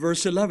look at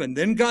verse 11.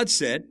 Then God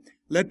said,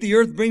 let the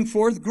earth bring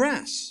forth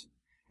grass,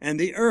 and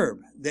the herb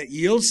that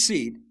yields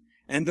seed,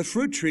 and the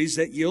fruit trees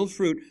that yield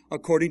fruit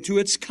according to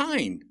its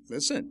kind.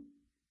 Listen,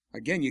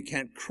 again, you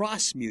can't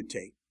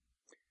cross-mutate.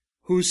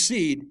 Whose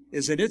seed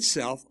is in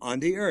itself on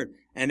the earth.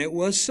 And it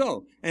was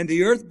so. And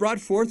the earth brought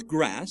forth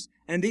grass,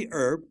 and the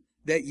herb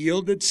that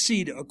yielded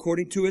seed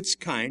according to its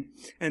kind,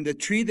 and the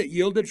tree that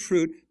yielded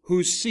fruit,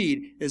 whose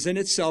seed is in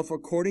itself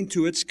according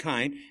to its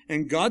kind.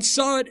 And God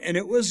saw it, and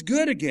it was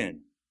good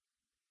again.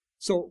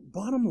 So,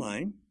 bottom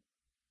line,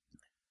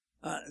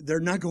 they're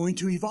not going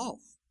to evolve.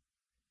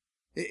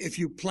 If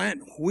you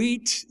plant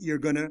wheat, you're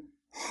going to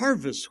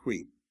harvest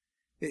wheat.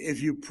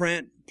 If you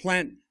plant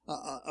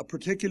a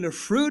particular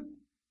fruit,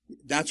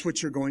 that's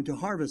what you're going to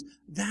harvest.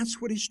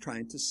 That's what he's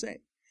trying to say.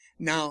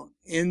 Now,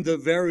 in the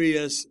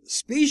various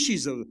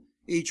species of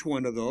each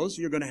one of those,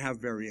 you're going to have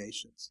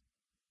variations.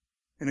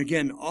 And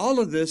again, all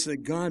of this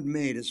that God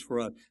made is for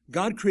us.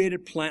 God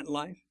created plant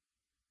life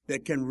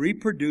that can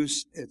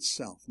reproduce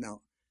itself.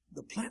 Now,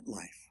 the plant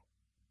life,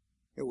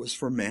 it was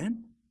for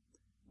man.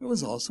 It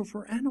was also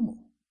for animal.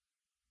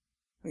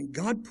 And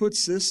God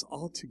puts this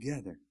all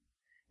together.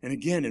 And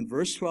again, in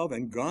verse 12,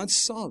 and God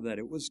saw that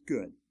it was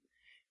good.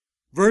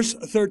 Verse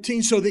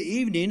 13, so the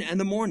evening and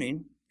the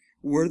morning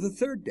were the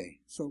third day.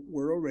 So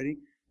we're already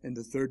in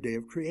the third day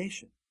of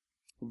creation.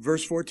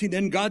 Verse 14,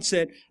 then God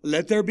said,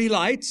 let there be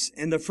lights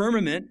in the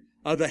firmament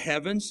of the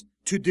heavens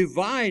to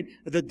divide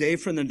the day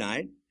from the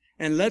night,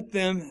 and let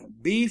them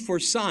be for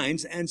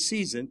signs and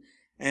seasons,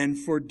 and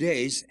for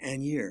days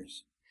and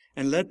years.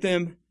 And let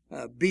them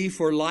be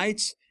for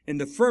lights in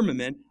the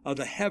firmament of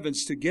the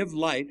heavens to give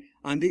light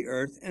on the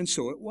earth. And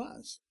so it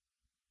was.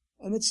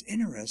 And it's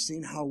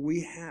interesting how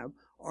we have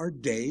our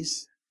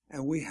days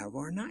and we have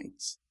our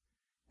nights.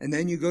 And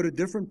then you go to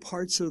different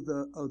parts of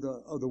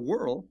the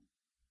world,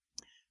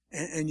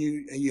 and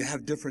you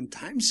have different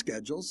time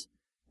schedules.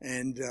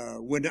 And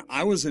when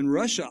I was in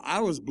Russia,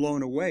 I was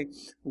blown away.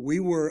 We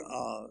were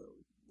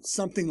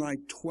something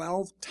like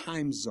 12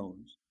 time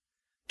zones.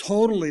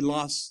 Totally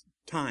lost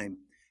time.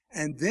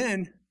 And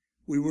then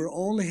we were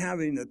only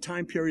having the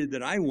time period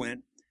that I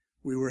went,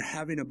 we were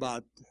having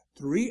about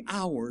 3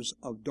 hours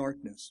of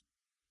darkness.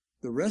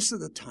 The rest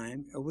of the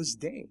time, it was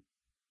day.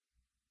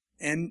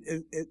 And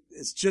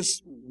it's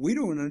just, we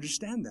don't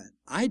understand that.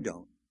 I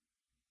don't.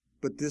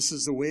 But this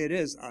is the way it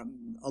is.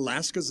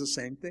 Alaska's the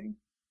same thing.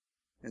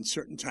 And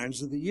certain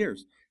times of the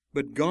years.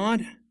 But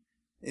God,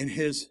 in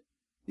His,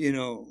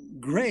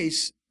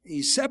 grace,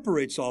 He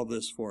separates all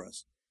this for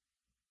us.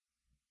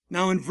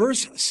 Now in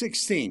verse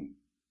 16,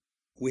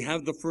 we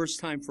have the first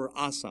time for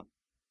Asa.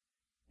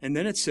 And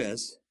then it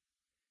says,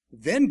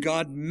 then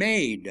God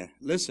made,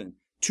 listen,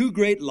 2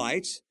 great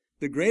lights,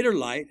 the greater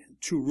light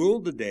to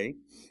rule the day,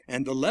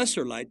 and the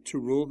lesser light to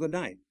rule the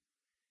night.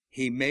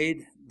 He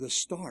made the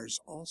stars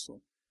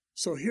also.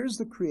 So here's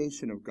the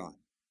creation of God.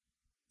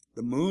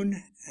 The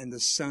moon and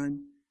the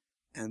sun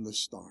and the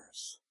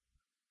stars.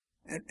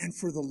 And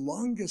for the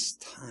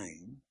longest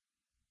time,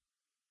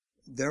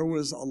 there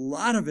was a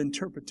lot of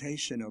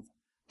interpretation of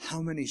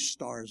how many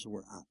stars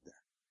were out there.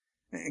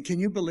 And can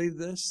you believe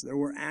this? There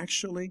were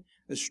actually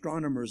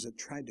astronomers that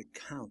tried to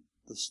count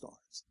the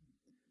stars.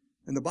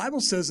 And the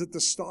Bible says that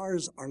the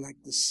stars are like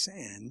the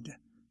sand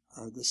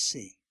of the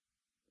sea.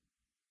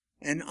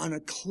 And on a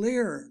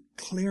clear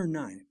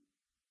night,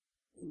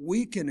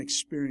 we can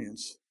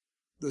experience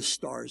the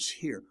stars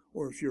here.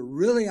 Or if you're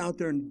really out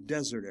there in the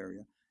desert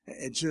area,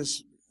 it's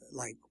just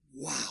like,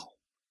 wow,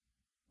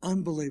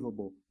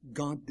 unbelievable.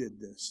 God did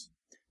this.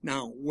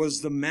 Now,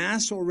 was the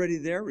mass already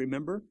there?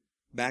 Remember,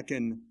 back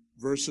in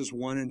verses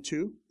 1 and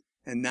 2?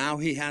 And now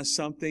he has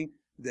something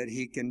that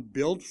he can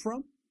build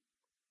from?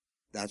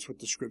 That's what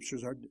the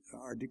scriptures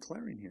are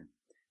declaring here.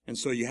 And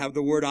so you have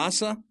the word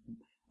Asa.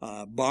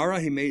 Bara,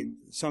 he made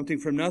something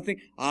from nothing.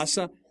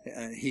 Asa,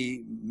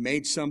 he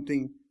made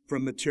something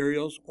from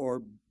materials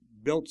or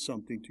built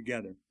something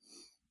together.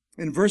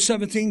 In verse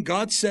 17,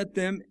 God set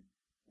them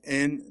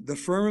in the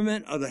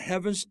firmament of the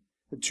heavens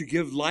to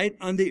give light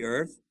on the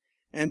earth,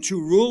 and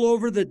to rule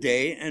over the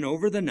day and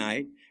over the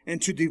night,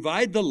 and to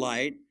divide the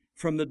light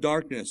from the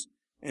darkness.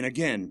 And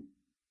again,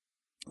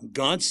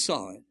 God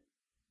saw it,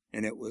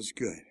 and it was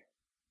good.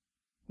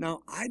 Now,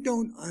 I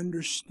don't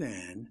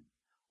understand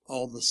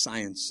all the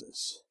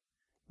sciences,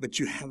 but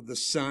you have the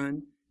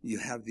sun, you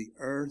have the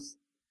earth,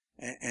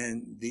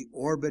 and the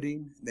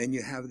orbiting, then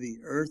you have the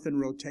earth in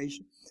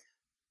rotation.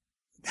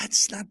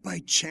 That's not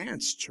by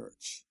chance,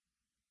 church.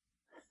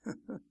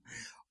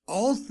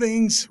 All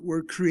things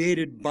were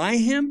created by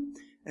Him,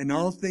 and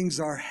all things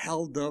are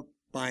held up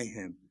by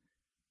Him.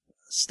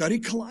 Study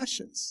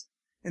Colossians.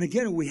 And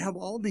again, we have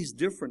all these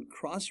different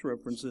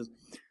cross-references.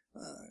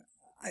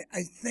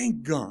 I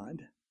thank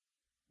God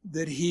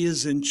that He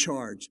is in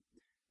charge.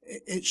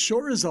 It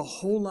sure is a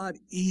whole lot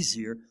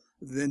easier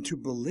than to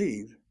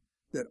believe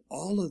that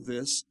all of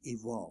this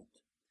evolved.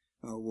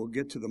 We'll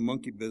get to the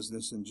monkey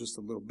business in just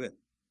a little bit.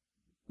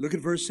 Look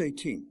at verse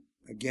 18.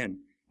 Again,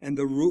 and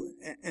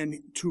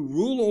to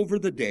rule over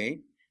the day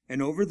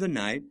and over the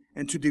night,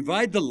 and to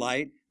divide the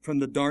light from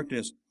the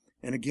darkness.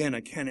 And again, I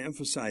can't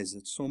emphasize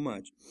it so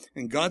much.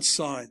 And God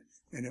saw it,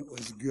 and it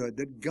was good.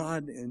 That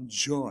God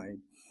enjoyed,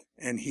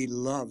 and He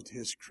loved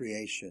His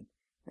creation.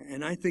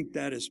 And I think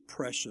that is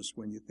precious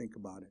when you think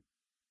about it.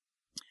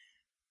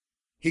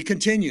 He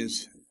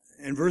continues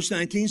in verse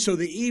 19, so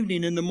the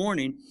evening and the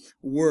morning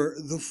were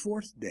the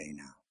fourth day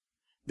now.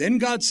 Then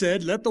God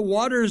said, let the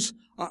waters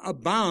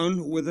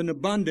abound with an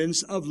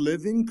abundance of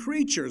living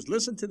creatures.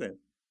 Listen to this.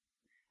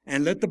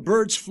 And let the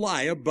birds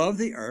fly above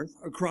the earth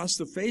across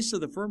the face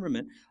of the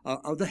firmament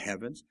of the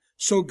heavens.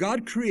 So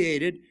God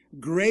created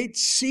great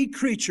sea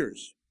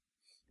creatures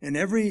and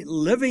every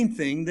living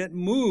thing that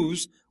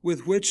moves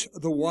with which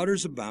the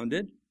waters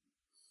abounded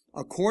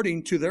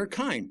according to their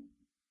kind,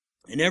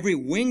 and every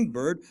winged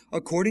bird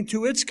according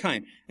to its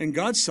kind. And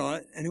God saw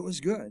it, and it was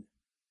good.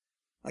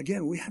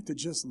 Again, we have to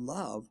just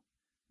love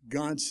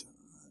God's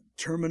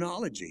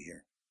terminology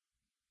here.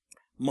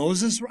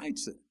 Moses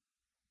writes it.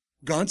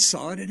 God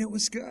saw it, and it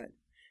was good.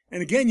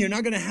 And again, you're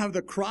not going to have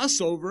the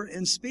crossover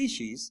in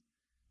species,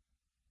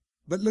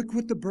 but look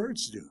what the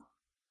birds do.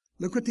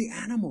 Look what the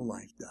animal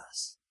life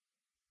does.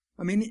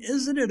 I mean,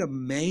 isn't it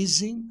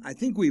amazing? I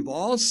think we've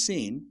all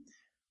seen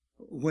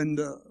when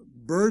the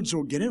birds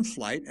will get in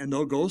flight and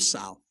they'll go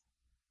south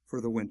for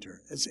the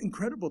winter. It's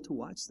incredible to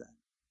watch that.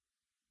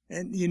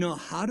 And you know,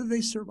 how do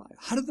they survive?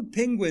 How do the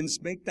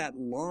penguins make that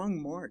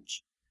long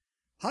march?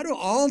 How do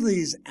all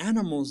these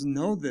animals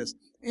know this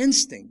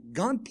instinct?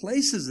 God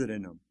places it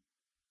in them.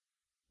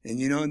 And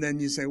you know, and then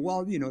you say,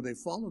 well, you know, they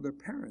follow their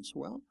parents.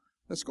 Well,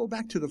 let's go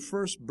back to the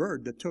first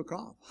bird that took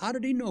off. How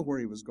did he know where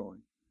he was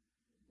going?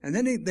 And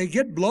then they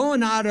get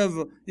blown out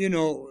of, you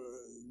know,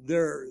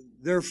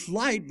 their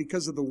flight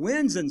because of the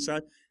winds and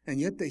such, and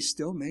yet they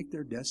still make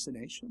their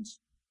destinations.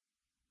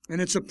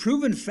 And it's a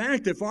proven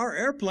fact, if our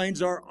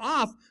airplanes are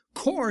off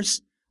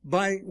course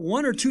by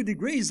 1 or 2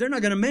 degrees, they're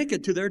not going to make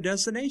it to their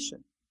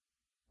destination.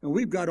 And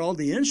we've got all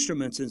the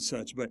instruments and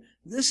such, but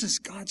this is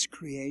God's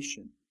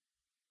creation.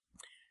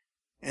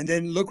 And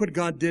then look what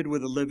God did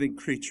with the living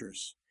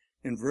creatures.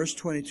 In verse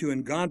 22,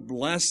 and God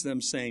blessed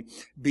them, saying,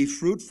 be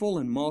fruitful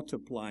and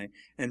multiply,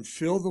 and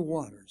fill the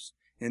waters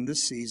in the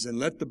seas, and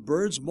let the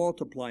birds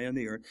multiply on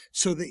the earth.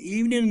 So the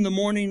evening and the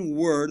morning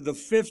were the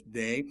fifth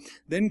day.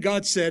 Then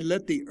God said,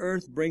 let the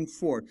earth bring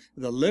forth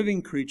the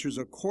living creatures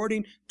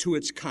according to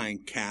its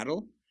kind,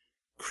 cattle,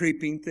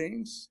 creeping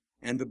things,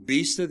 and the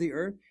beasts of the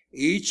earth,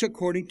 each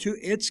according to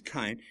its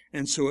kind.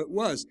 And so it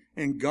was.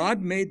 And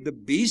God made the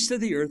beasts of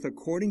the earth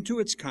according to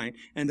its kind,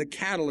 and the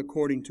cattle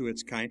according to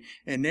its kind,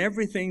 and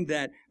everything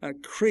that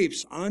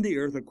creeps on the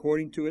earth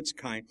according to its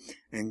kind.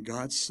 And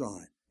God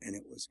saw it, and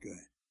it was good.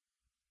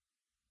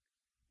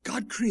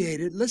 God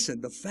created,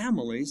 listen, the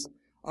families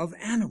of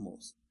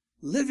animals,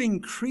 living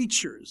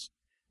creatures,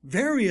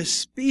 various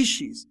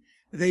species.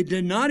 They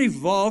did not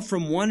evolve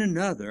from one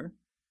another.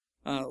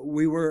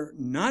 We were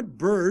not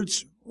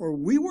birds, or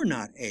we were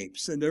not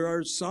apes. And there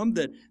are some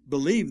that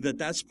believe that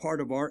that's part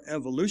of our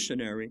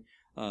evolutionary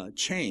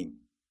chain.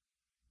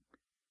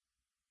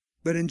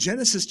 But in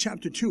Genesis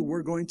chapter 2,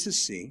 we're going to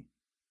see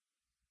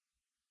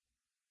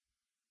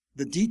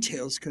the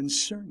details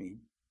concerning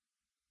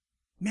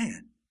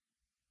man.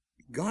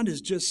 God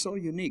is just so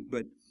unique.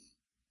 But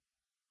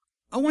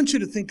I want you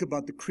to think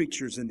about the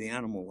creatures in the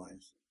animal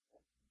lives.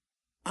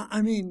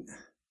 I mean,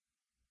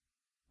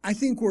 I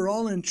think we're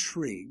all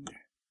intrigued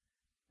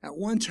at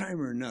one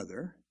time or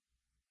another.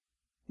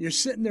 You're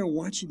sitting there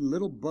watching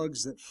little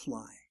bugs that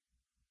fly.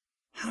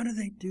 How do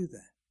they do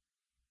that?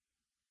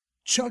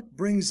 Chuck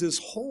brings this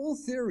whole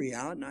theory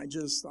out, and I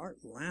just start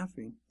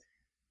laughing.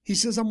 He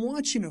says, I'm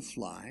watching a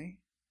fly.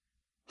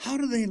 How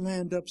do they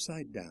land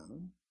upside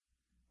down?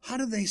 How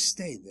do they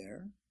stay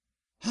there?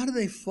 How do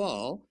they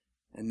fall?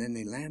 And then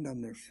they land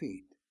on their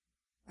feet.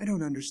 I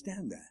don't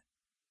understand that.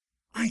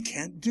 I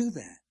can't do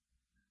that.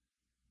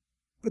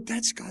 But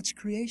that's God's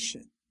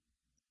creation.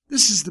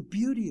 This is the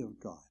beauty of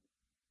God.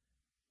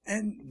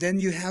 And then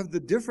you have the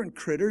different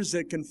critters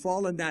that can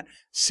fall in that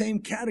same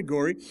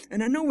category.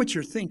 And I know what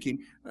you're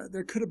thinking.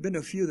 There could have been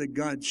a few that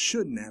God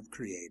shouldn't have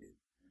created.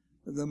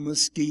 The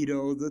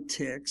mosquito, the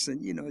ticks,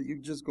 and you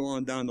just go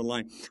on down the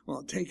line.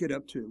 Well, take it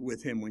up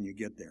with him when you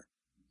get there.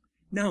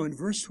 Now in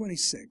verse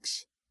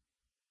 26,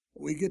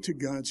 we get to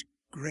God's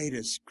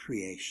greatest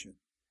creation.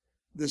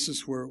 This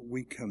is where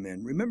we come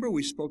in. Remember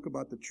we spoke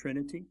about the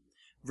Trinity?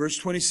 Verse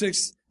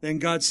 26, then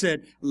God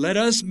said, let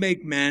us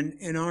make man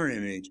in our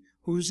image.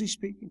 Who is he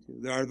speaking to?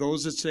 There are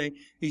those that say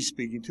he's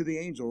speaking to the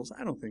angels.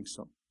 I don't think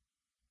so.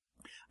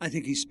 I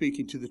think he's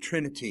speaking to the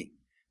Trinity.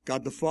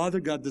 God the Father,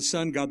 God the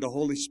Son, God the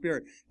Holy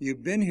Spirit.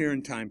 You've been here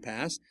in time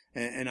past,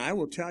 and I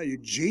will tell you,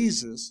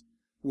 Jesus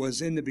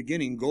was in the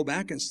beginning. Go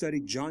back and study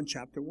John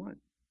chapter 1.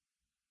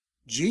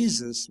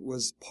 Jesus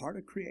was part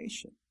of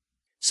creation.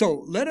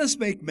 So let us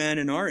make man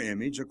in our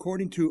image,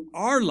 according to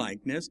our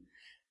likeness.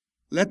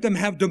 Let them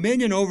have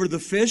dominion over the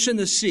fish in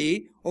the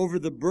sea, over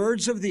the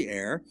birds of the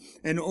air,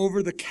 and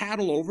over the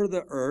cattle over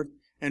the earth,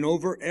 and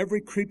over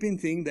every creeping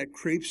thing that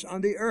creeps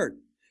on the earth.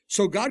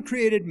 So God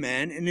created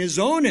man in his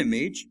own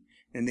image.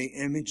 In the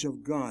image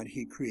of God,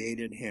 he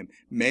created him.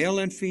 Male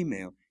and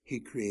female, he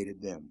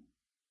created them.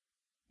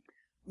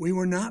 We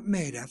were not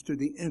made after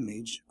the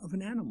image of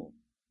an animal.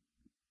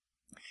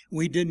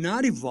 We did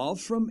not evolve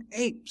from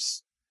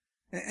apes.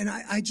 And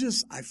I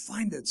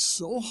find it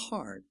so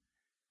hard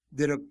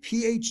that a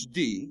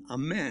PhD, a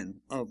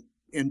man of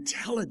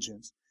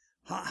intelligence,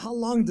 how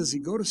long does he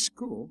go to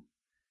school?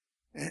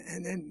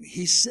 And then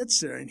he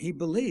sits there and he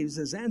believes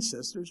his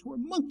ancestors were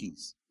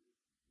monkeys.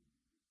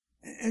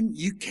 And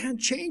you can't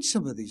change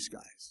some of these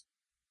guys.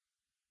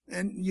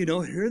 And,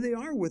 here they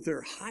are with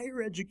their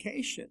higher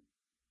education.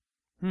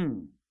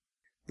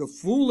 The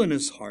fool in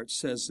his heart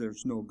says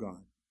there's no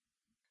God.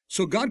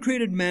 So God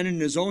created man in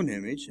his own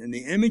image. In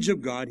the image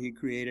of God, he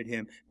created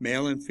him,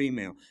 male and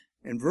female.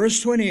 In verse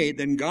 28,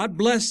 then God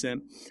blessed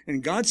them,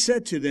 and God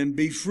said to them,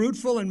 be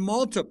fruitful and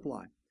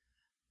multiply.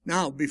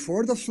 Now,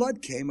 before the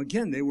flood came,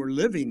 again, they were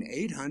living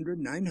 800,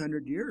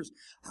 900 years.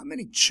 How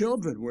many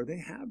children were they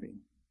having?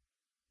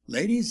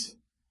 Ladies,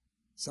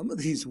 some of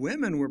these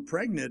women were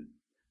pregnant.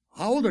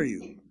 How old are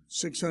you?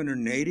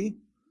 680?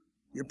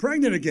 You're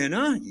pregnant again,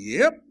 huh?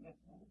 Yep.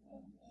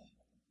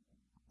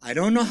 I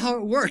don't know how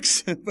it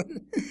works, but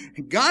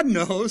God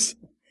knows.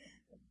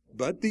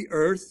 But the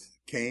earth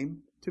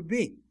came to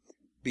be.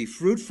 Be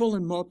fruitful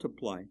and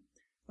multiply.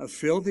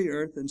 Fill the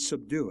earth and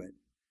subdue it.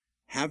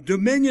 Have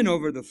dominion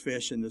over the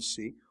fish in the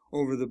sea,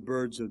 over the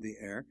birds of the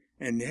air,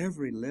 and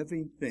every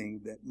living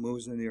thing that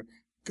moves in the earth.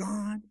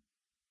 God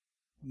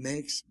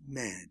makes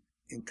man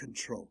in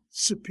control.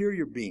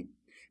 Superior being.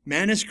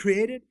 Man is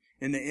created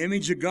in the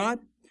image of God.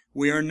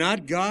 We are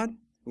not God.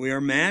 We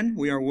are man.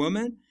 We are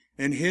woman.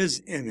 In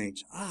his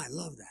image. I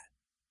love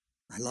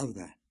that. I love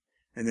that.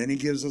 And then he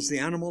gives us the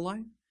animal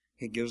life.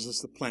 He gives us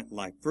the plant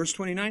life. Verse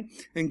 29,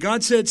 and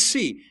God said,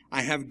 see,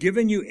 I have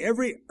given you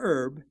every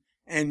herb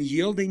and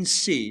yielding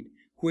seed,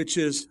 which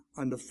is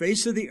on the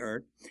face of the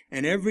earth,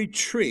 and every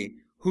tree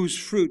whose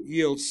fruit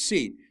yields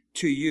seed.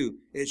 To you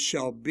it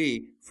shall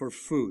be for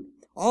food.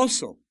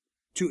 Also,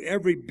 to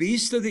every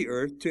beast of the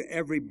earth, to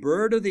every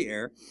bird of the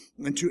air,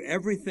 and to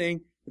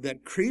everything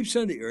that creeps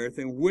on the earth,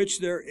 in which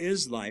there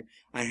is life,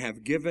 I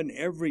have given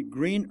every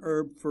green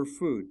herb for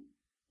food.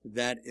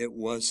 That it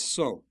was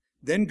so.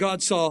 Then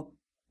God saw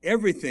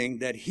everything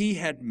that he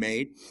had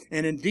made,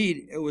 and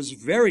indeed it was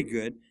very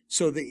good.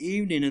 So the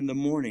evening and the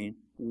morning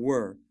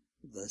were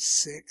the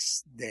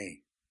sixth day.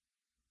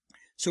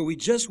 So we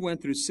just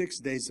went through 6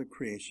 days of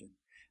creation.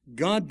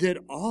 God did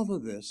all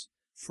of this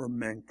for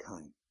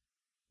mankind.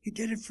 He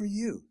did it for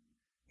you.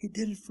 He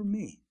did it for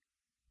me.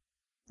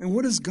 And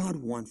what does God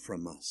want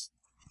from us?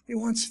 He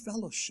wants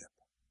fellowship.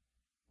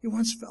 He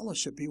wants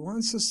fellowship. He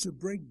wants us to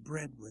break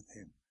bread with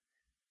him.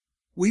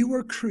 We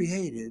were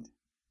created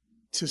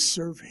to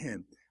serve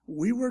him.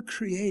 We were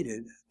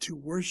created to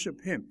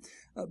worship him.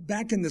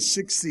 Back in the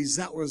 60s,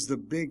 that was the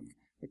big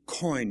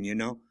coin,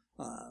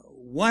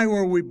 Why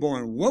were we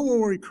born? What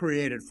were we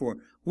created for?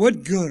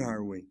 What good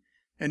are we?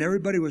 And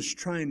everybody was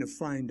trying to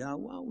find out,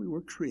 well, we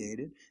were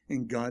created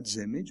in God's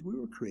image. We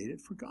were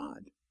created for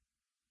God.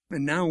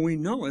 And now we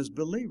know as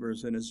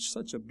believers, and it's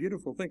such a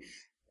beautiful thing,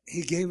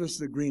 he gave us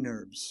the green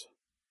herbs.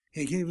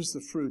 He gave us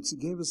the fruits. He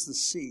gave us the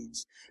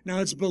seeds. Now,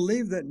 it's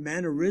believed that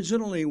man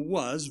originally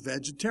was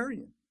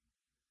vegetarian.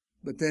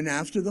 But then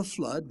after the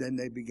flood, then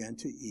they began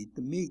to eat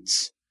the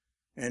meats.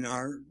 And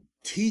our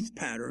teeth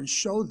patterns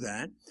show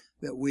that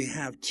we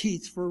have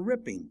teeth for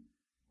ripping.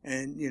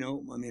 And,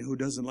 who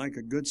doesn't like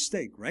a good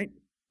steak, right?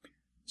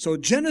 So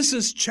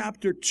Genesis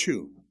chapter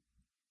 2,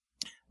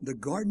 the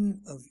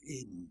Garden of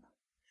Eden.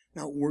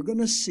 Now, we're going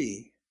to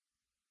see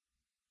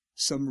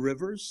some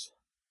rivers,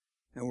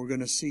 and we're going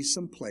to see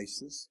some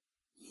places.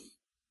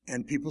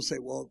 And people say,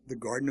 well, the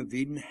Garden of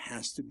Eden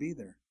has to be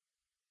there.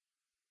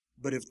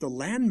 But if the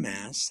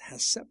landmass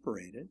has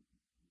separated,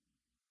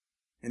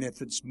 and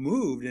if it's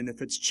moved, and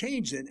if it's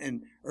changed,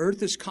 and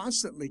earth is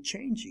constantly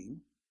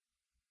changing,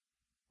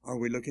 are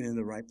we looking in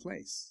the right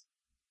place?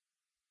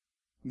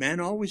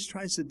 Man always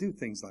tries to do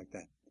things like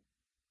that.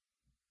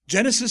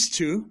 Genesis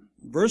 2,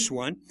 verse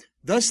 1,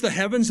 thus the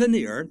heavens and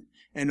the earth,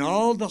 and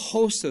all the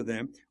hosts of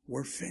them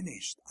were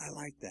finished. I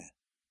like that.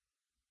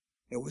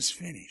 It was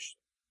finished.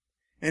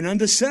 And on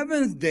the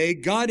seventh day,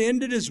 God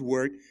ended his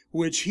work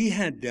which he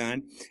had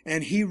done,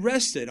 and he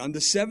rested on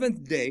the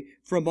seventh day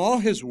from all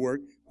his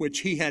work which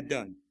he had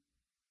done.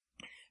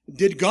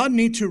 Did God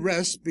need to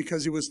rest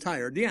because he was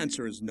tired? The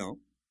answer is no.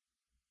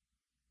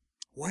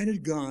 Why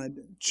did God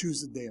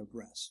choose a day of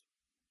rest?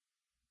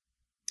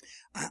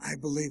 I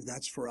believe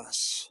that's for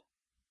us.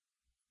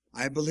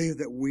 I believe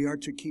that we are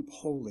to keep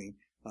holy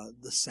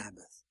the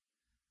Sabbath.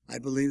 I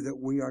believe that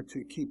we are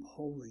to keep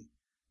holy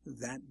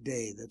that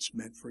day that's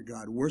meant for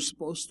God. We're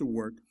supposed to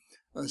work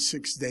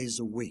 6 days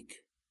a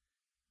week.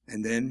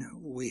 And then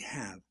we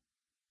have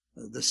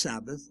the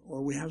Sabbath,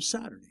 or we have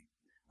Saturday.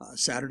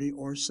 Saturday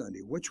or Sunday.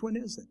 Which one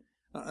is it?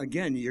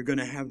 Again, you're going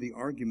to have the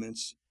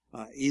arguments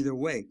either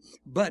way.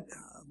 But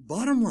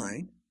bottom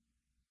line,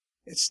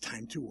 it's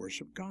time to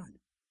worship God.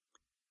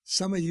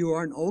 Some of you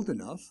aren't old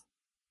enough.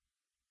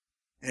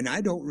 And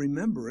I don't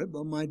remember it,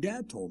 but my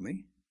dad told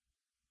me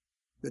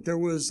that there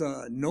was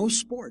no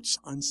sports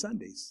on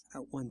Sundays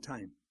at one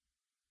time.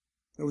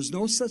 There was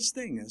no such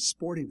thing as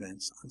sport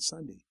events on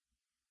Sunday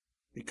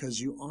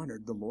because you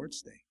honored the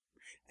Lord's Day.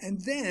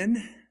 And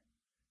then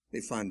they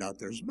found out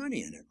there's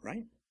money in it,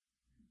 right?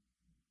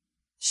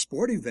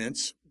 Sport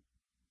events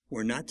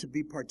were not to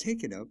be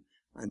partaken of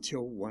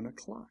until 1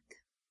 o'clock.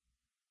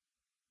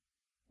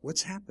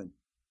 What's happened?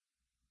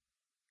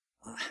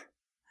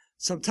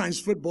 Sometimes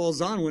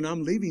football's on when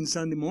I'm leaving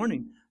Sunday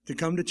morning to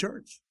come to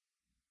church.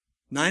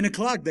 9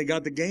 o'clock, they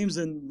got the games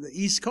in the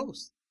East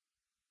Coast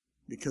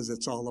because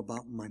it's all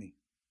about money.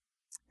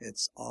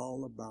 It's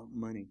all about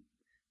money.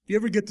 If you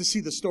ever get to see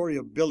the story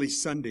of Billy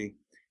Sunday,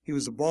 he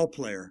was a ball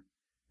player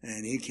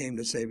and he came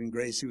to saving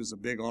grace. He was a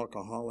big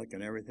alcoholic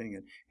and everything,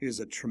 and he was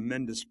a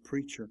tremendous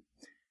preacher.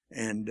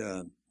 And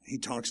he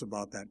talks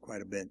about that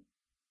quite a bit.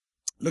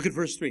 Look at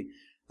verse 3.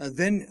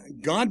 Then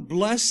God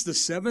blessed the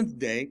seventh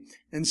day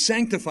and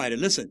sanctified it.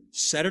 Listen,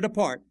 set it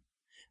apart,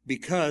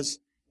 because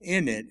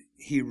in it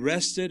he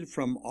rested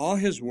from all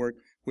his work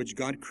which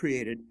God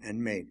created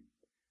and made.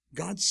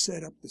 God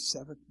set up the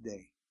seventh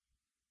day.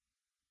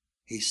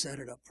 He set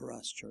it up for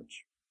us,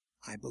 church.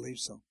 I believe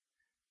so.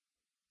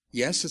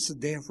 Yes, it's a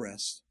day of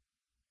rest.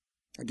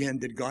 Again,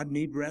 did God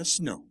need rest?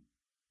 No.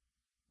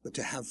 But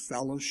to have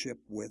fellowship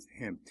with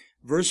him.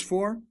 Verse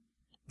 4,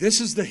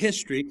 this is the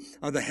history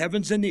of the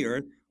heavens and the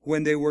earth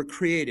when they were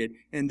created,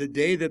 in the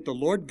day that the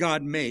Lord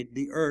God made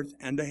the earth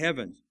and the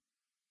heavens.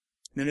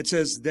 Then it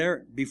says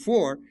there,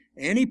 before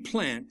any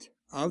plant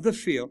of the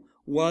field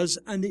was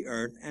on the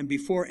earth, and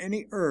before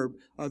any herb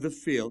of the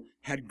field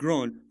had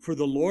grown, for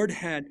the Lord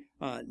had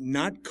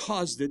not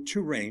caused it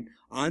to rain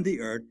on the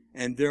earth,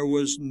 and there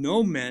was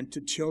no man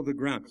to till the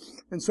ground.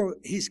 And so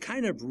he's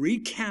kind of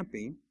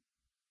recapping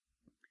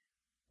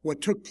what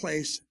took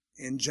place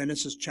in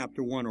Genesis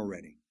chapter 1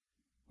 already.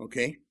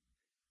 Okay?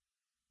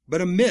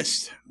 But a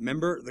mist,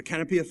 remember the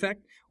canopy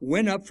effect,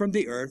 went up from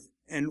the earth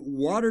and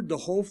watered the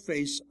whole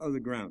face of the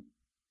ground.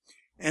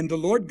 And the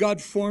Lord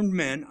God formed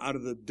man out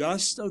of the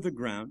dust of the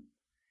ground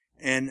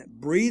and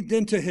breathed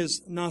into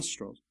his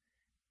nostrils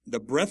the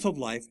breath of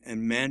life,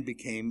 and man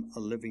became a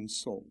living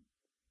soul.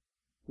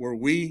 Were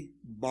we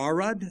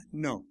barad?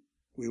 No,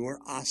 we were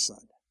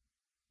asad.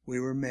 We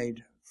were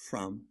made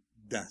from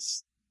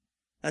dust.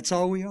 That's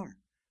all we are.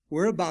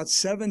 We're about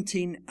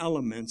 17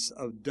 elements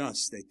of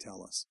dust, they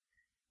tell us.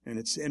 And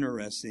it's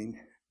interesting.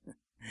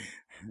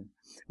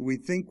 We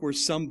think we're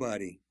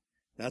somebody.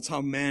 That's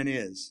how man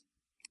is.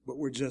 But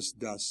we're just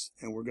dust,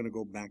 and we're going to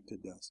go back to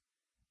dust.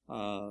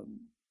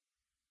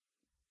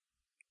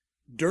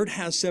 Dirt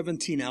has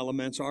 17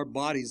 elements. Our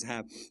bodies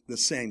have the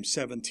same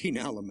 17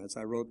 elements.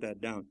 I wrote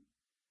that down.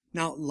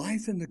 Now,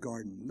 life in the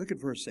garden. Look at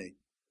verse 8.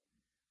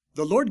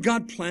 The Lord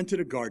God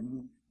planted a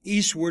garden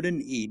eastward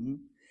in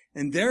Eden,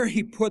 and there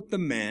he put the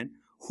man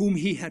whom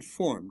he had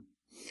formed.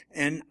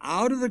 And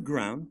out of the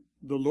ground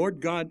the Lord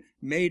God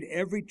made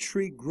every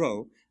tree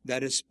grow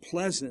that is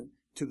pleasant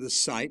to the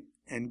sight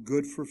and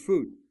good for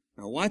food.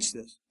 Now watch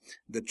this.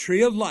 The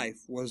tree of life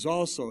was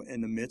also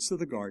in the midst of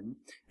the garden,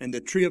 and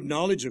the tree of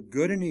knowledge of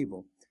good and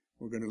evil.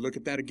 We're going to look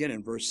at that again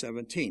in verse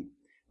 17.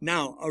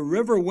 Now a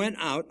river went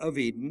out of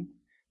Eden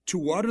to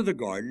water the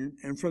garden,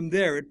 and from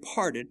there it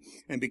parted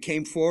and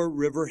became 4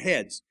 river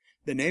heads.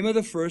 The name of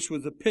the first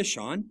was the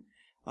Pishon.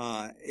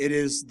 It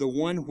is the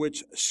one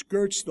which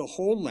skirts the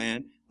whole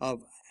land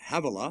of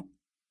Havilah,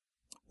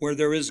 where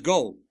there is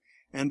gold,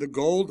 and the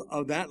gold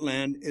of that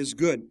land is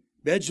good.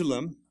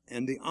 Bethlehem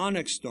and the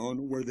onyx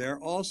stone were there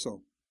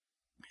also.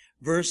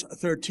 Verse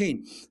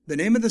 13, the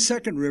name of the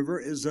second river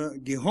is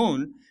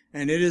Gihon,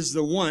 and it is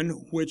the one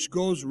which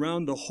goes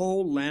round the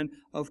whole land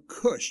of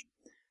Cush.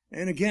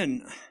 And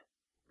again,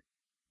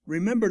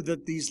 remember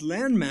that these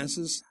land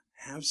masses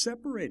have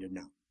separated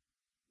now.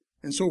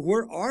 And so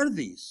where are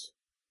these?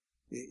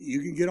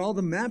 You can get all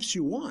the maps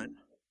you want,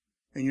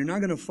 and you're not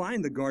going to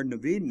find the Garden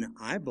of Eden,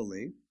 I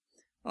believe.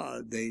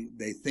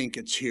 They think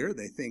it's here.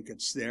 They think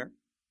it's there.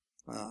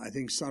 I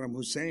think Saddam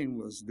Hussein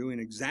was doing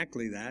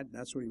exactly that.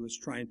 That's what he was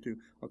trying to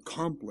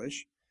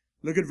accomplish.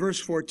 Look at verse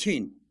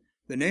 14.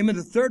 The name of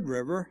the third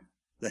river,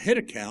 the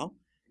Hiddekel,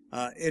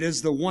 it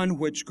is the one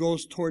which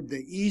goes toward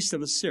the east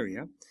of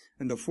Assyria.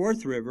 And the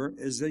fourth river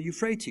is the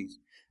Euphrates.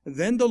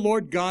 Then the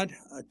Lord God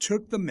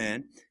took the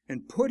man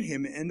and put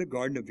him in the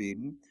Garden of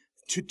Eden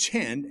to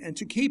tend and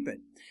to keep it.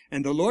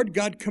 And the Lord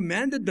God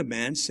commanded the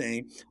man,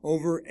 saying,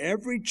 over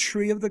every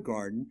tree of the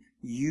garden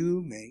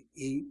you may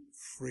eat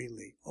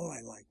freely. Oh,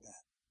 I like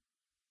that.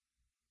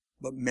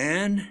 But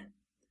man,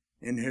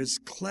 in his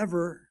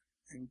clever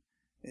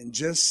and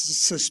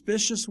just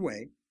suspicious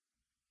way,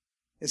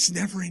 it's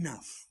never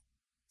enough.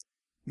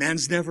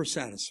 Man's never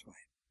satisfied.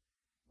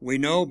 We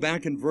know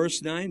back in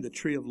verse 9, the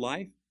tree of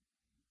life.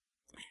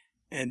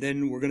 And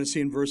then we're going to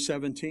see in verse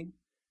 17,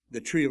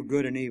 the tree of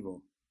good and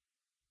evil.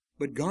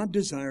 But God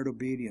desired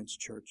obedience,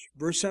 church.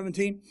 Verse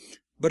 17,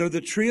 but of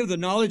the tree of the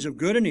knowledge of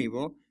good and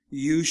evil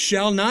you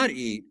shall not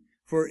eat,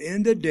 for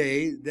in the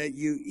day that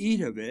you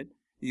eat of it,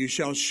 you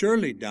shall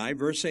surely die.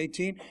 Verse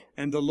 18,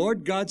 and the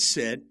Lord God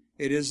said,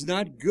 It is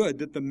not good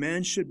that the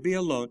man should be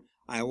alone.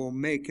 I will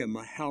make him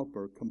a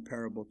helper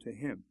comparable to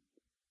him.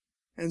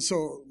 And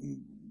so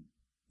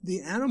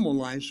the animal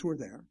lives were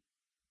there.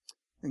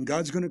 And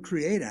God's going to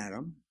create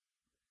Adam.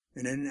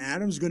 And then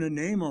Adam's going to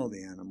name all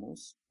the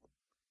animals.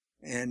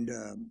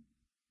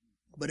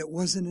 But it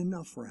wasn't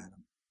enough for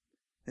Adam.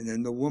 And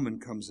then the woman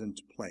comes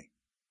into play.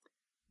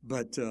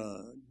 But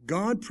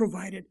God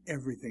provided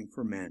everything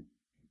for man.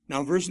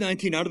 Now, verse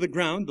 19, out of the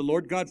ground, the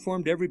Lord God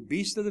formed every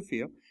beast of the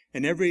field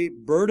and every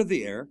bird of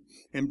the air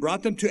and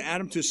brought them to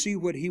Adam to see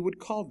what he would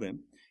call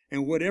them.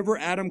 And whatever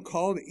Adam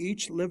called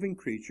each living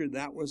creature,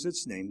 that was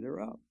its name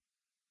thereof.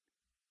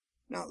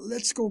 Now,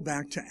 let's go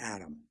back to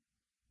Adam.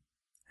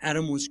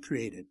 Adam was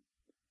created.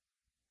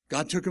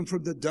 God took him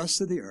from the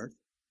dust of the earth,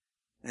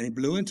 and he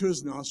blew into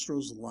his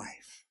nostrils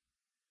life.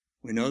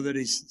 We know that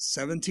he's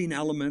 17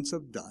 elements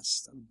of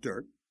dust, of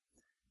dirt.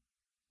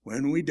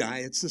 When we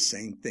die, it's the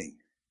same thing.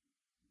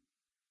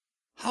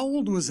 How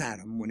old was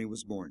Adam when he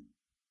was born?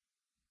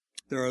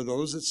 There are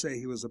those that say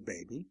he was a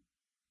baby.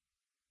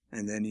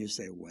 And then you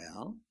say,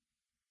 well,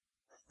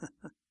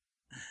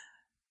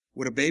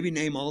 would a baby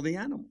name all the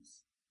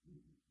animals?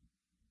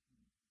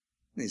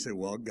 And they say,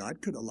 well,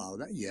 God could allow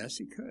that. Yes,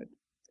 he could.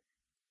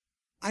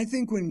 I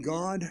think when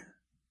God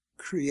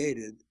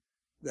created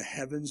the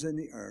heavens and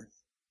the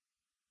earth,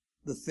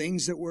 the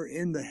things that were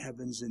in the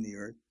heavens and the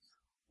earth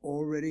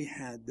already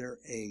had their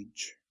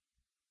age.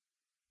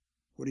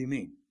 What do you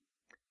mean?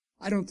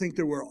 I don't think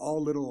there were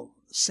all little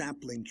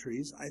sapling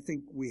trees. I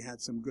think we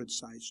had some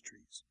good-sized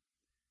trees.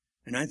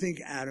 And I think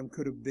Adam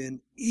could have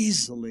been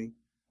easily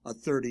a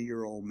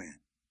 30-year-old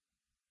man.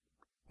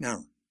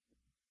 Now,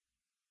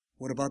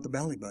 what about the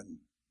belly button?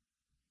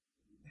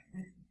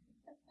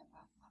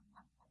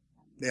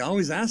 They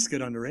always ask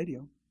it on the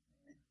radio.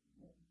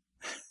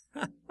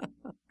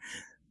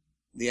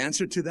 The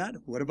answer to that,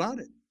 what about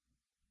it?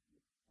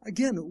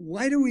 Again,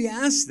 why do we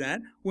ask that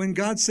when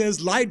God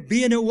says, light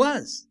be and it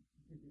was?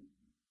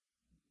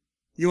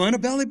 You want a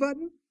belly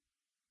button?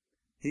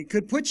 He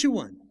could put you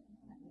one.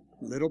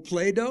 Little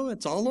Play-Doh,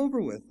 it's all over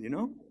with, you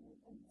know.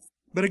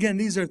 But again,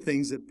 these are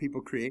things that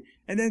people create.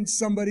 And then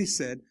somebody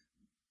said,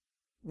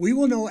 we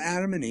will know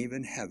Adam and Eve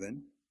in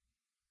heaven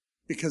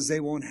because they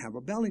won't have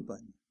a belly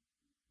button.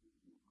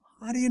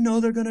 How do you know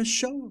they're going to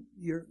show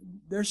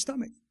their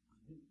stomach?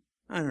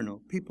 I don't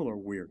know. People are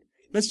weird.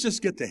 Let's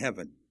just get to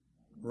heaven,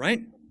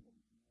 right?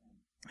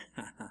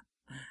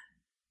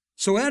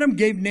 So Adam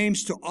gave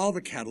names to all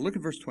the cattle. Look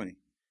at verse 20.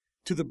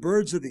 To the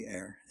birds of the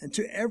air and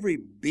to every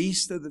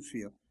beast of the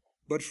field.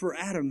 But for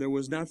Adam there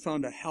was not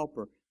found a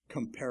helper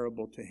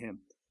comparable to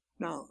him.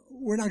 Now,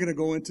 we're not going to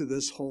go into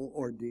this whole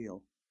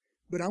ordeal.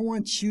 But I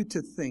want you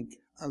to think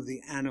of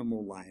the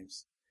animal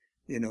lives.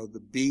 You know, the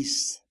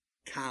beasts,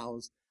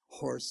 cows,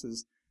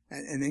 horses,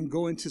 and then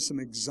go into some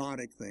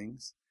exotic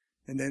things.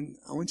 And then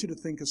I want you to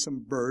think of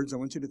some birds. I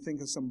want you to think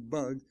of some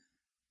bugs.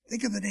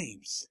 Think of the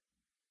names.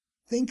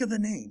 Think of the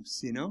names,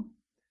 you know.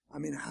 I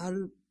mean, how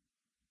did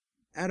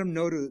Adam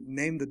know to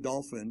name the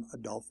dolphin a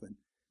dolphin?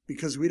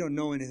 Because we don't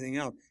know anything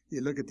else.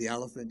 You look at the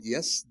elephant.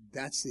 Yes,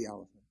 that's the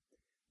elephant.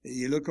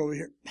 You look over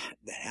here.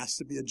 That has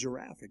to be a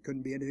giraffe. It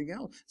couldn't be anything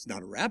else. It's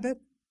not a rabbit.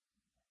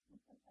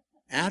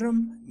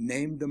 Adam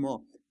named them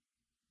all.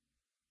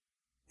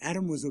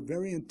 Adam was a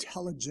very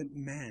intelligent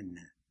man.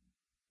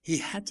 He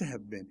had to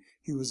have been.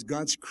 He was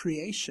God's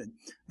creation.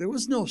 There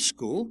was no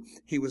school.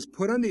 He was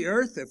put on the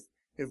earth,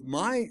 if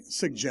my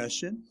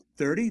suggestion,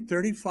 30,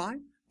 35,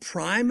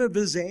 prime of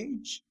his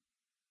age.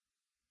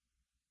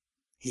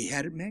 He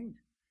had it made.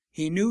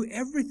 He knew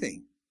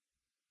everything.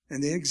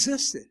 And they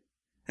existed.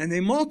 And they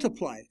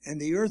multiplied. And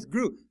the earth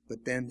grew.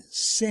 But then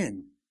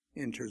sin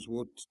enters.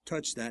 We'll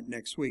touch that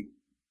next week.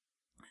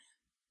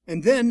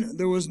 And then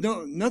there was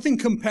nothing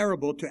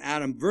comparable to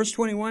Adam. Verse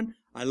 21,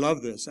 I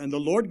love this. And the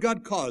Lord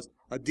God caused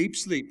a deep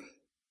sleep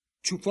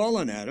to fall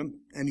on Adam,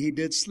 and he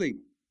did sleep.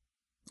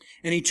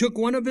 And he took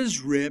one of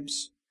his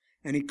ribs,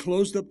 and he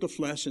closed up the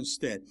flesh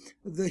instead.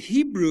 The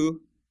Hebrew,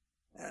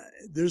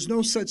 there's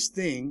no such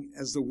thing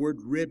as the word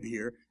rib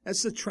here.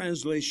 That's the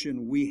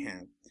translation we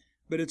have.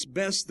 But it's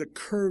best the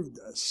curved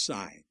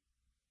side.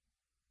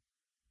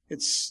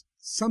 It's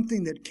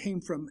something that came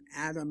from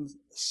Adam's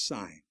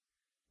side.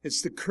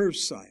 It's the curved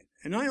side.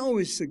 And I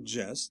always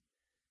suggest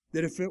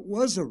that if it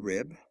was a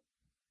rib,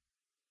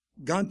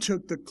 God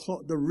took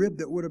the rib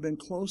that would have been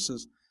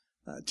closest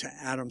to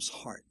Adam's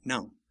heart.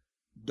 Now,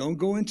 don't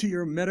go into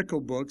your medical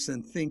books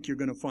and think you're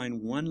going to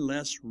find one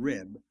less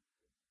rib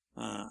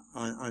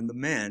on the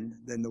man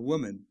than the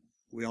woman.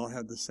 We all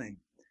have the same.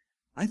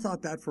 I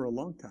thought that for a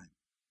long time.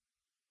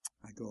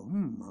 I go,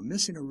 I'm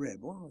missing a rib.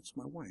 Well, it's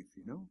my wife,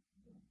 you know.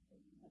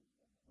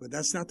 But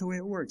that's not the way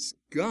it works.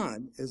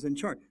 God is in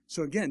charge.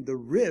 So again, the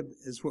rib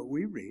is what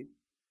we read,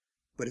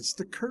 but it's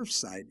the curved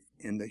side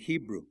in the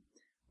Hebrew.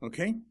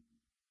 Okay?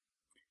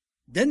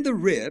 Then the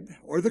rib,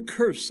 or the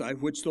curved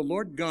side, which the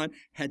Lord God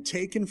had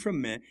taken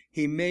from man,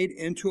 he made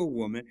into a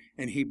woman,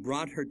 and he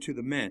brought her to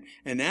the man.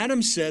 And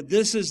Adam said,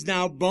 this is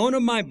now bone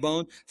of my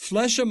bone,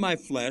 flesh of my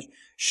flesh.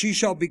 She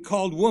shall be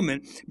called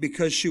woman,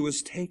 because she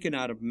was taken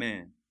out of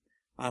man.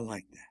 I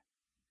like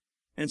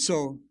that. And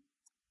so,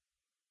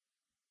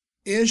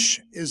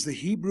 Ish is the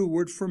Hebrew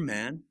word for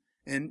man,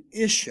 and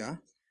Isha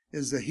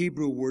is the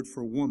Hebrew word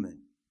for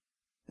woman.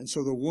 And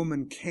so the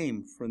woman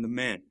came from the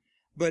man.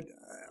 But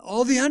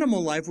all the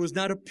animal life was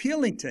not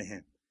appealing to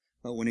him.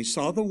 But when he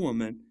saw the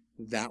woman,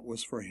 that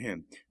was for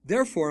him.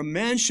 Therefore, a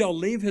man shall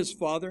leave his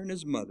father and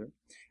his mother,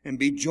 and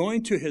be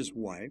joined to his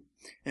wife,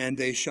 and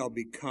they shall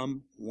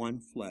become one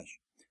flesh.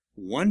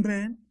 One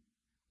man,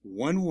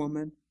 one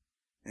woman,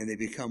 and they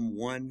become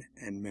one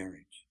in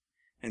marriage.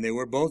 And they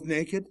were both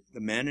naked, the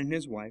man and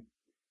his wife,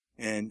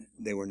 and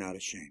they were not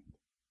ashamed.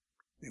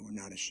 They were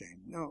not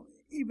ashamed. Now,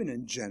 even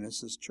in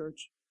Genesis,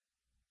 church,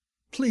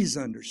 please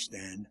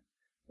understand.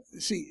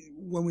 See,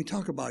 when we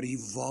talk about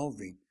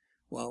evolving,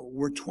 well,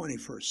 we're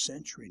 21st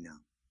century now.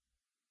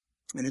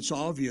 And it's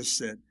obvious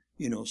that,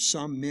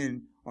 some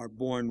men are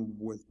born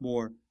with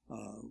more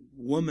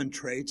woman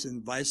traits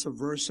and vice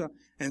versa.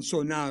 And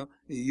so now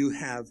you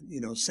have,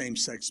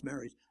 same-sex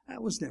marriage.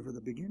 That was never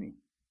the beginning.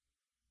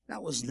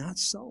 That was not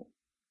so.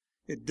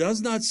 It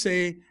does not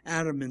say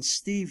Adam and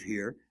Steve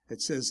here.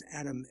 It says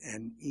Adam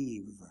and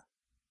Eve.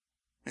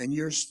 And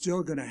you're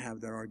still going to have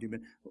that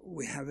argument.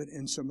 We have it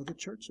in some of the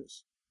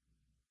churches.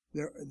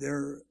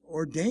 They're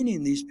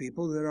ordaining these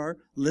people that are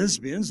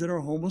lesbians, that are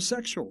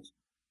homosexuals.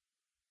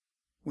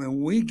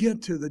 When we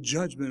get to the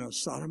judgment of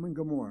Sodom and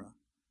Gomorrah,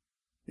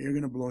 you're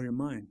going to blow your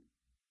mind.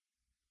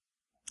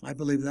 I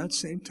believe that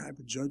same type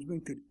of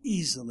judgment could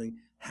easily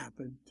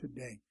happen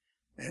today.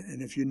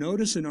 And if you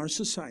notice in our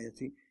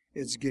society,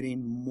 it's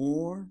getting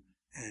more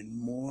and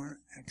more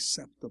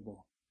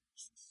acceptable.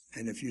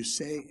 And if you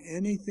say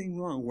anything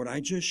wrong, what I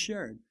just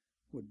shared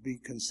would be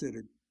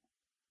considered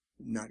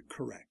not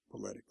correct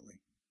politically.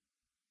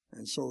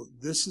 And so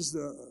this is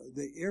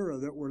the era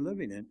that we're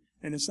living in.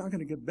 And it's not going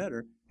to get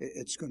better.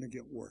 It's going to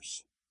get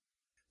worse.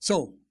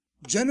 So,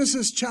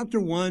 Genesis chapter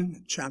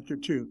 1, chapter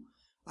 2.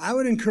 I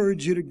would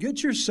encourage you to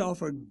get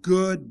yourself a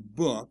good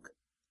book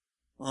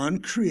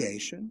on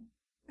creation.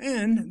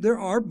 And there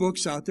are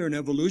books out there in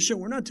evolution.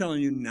 We're not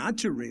telling you not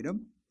to read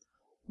them.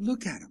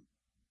 Look at them.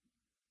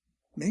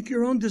 Make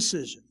your own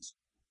decisions.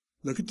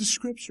 Look at the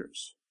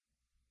scriptures.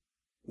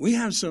 We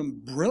have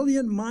some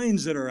brilliant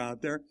minds that are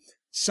out there,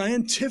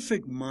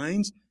 scientific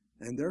minds,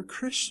 and they're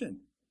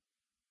Christian.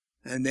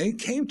 And they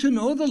came to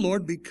know the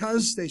Lord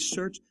because they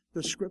searched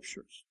the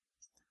scriptures.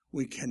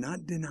 We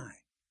cannot deny.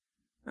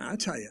 Now, I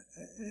tell you,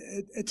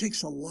 it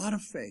takes a lot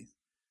of faith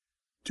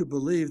to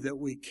believe that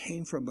we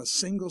came from a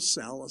single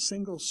cell, a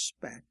single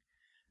speck,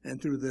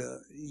 and through the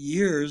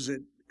years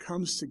it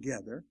comes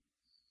together,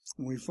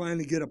 and we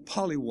finally get a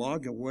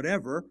polywog and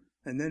whatever,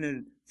 and then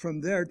it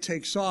from there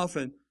takes off,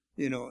 and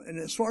and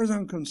as far as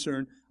I'm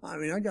concerned,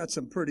 I got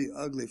some pretty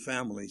ugly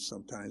families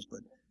sometimes,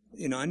 but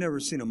I never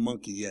seen a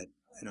monkey yet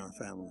in our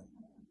family.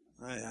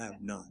 I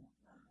have not.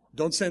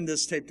 Don't send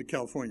this tape to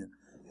California.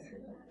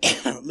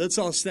 Let's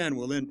all stand.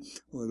 We'll end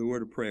with a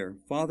word of prayer.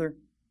 Father,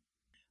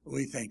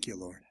 we thank you,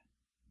 Lord.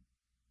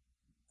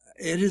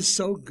 It is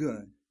so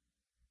good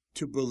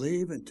to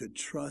believe and to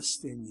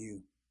trust in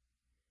you.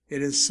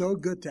 It is so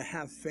good to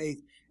have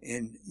faith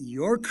in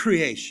your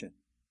creation.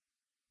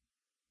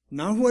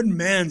 Not what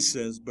man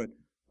says, but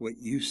what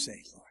you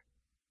say, Lord.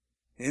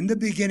 In the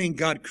beginning,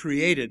 God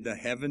created the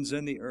heavens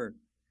and the earth.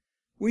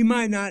 We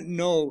might not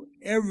know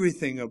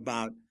everything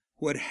about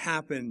what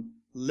happened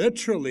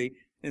literally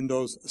in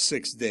those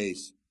 6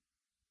 days,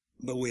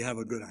 but we have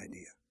a good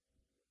idea.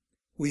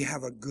 We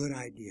have a good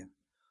idea.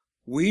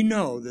 We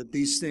know that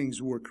these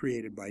things were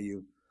created by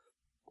you.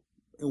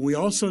 And we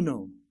also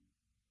know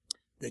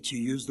that you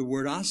used the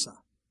word asa,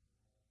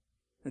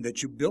 and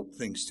that you built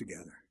things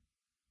together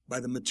by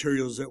the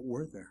materials that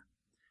were there.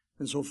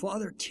 And so,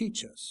 Father,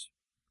 teach us.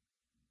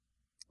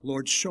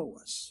 Lord, show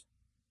us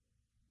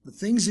the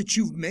things that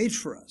you've made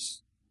for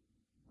us.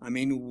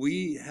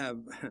 We have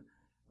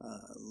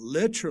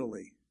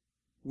literally,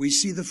 we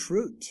see the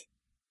fruit,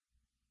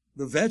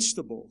 the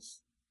vegetables,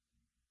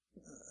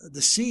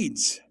 the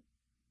seeds,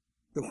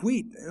 the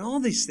wheat, and all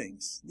these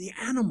things, the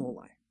animal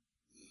life,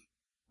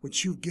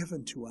 which you've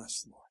given to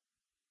us, Lord.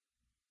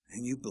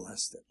 And you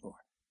blessed it, Lord.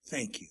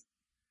 Thank you.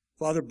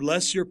 Father,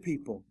 bless your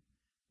people.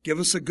 Give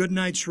us a good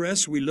night's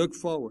rest. We look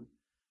forward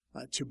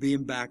to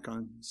being back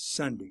on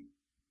Sunday.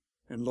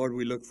 And Lord,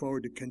 we look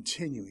forward to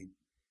continuing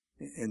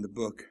in the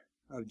book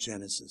of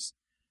Genesis.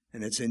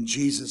 And it's in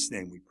Jesus'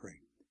 name we pray.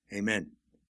 Amen.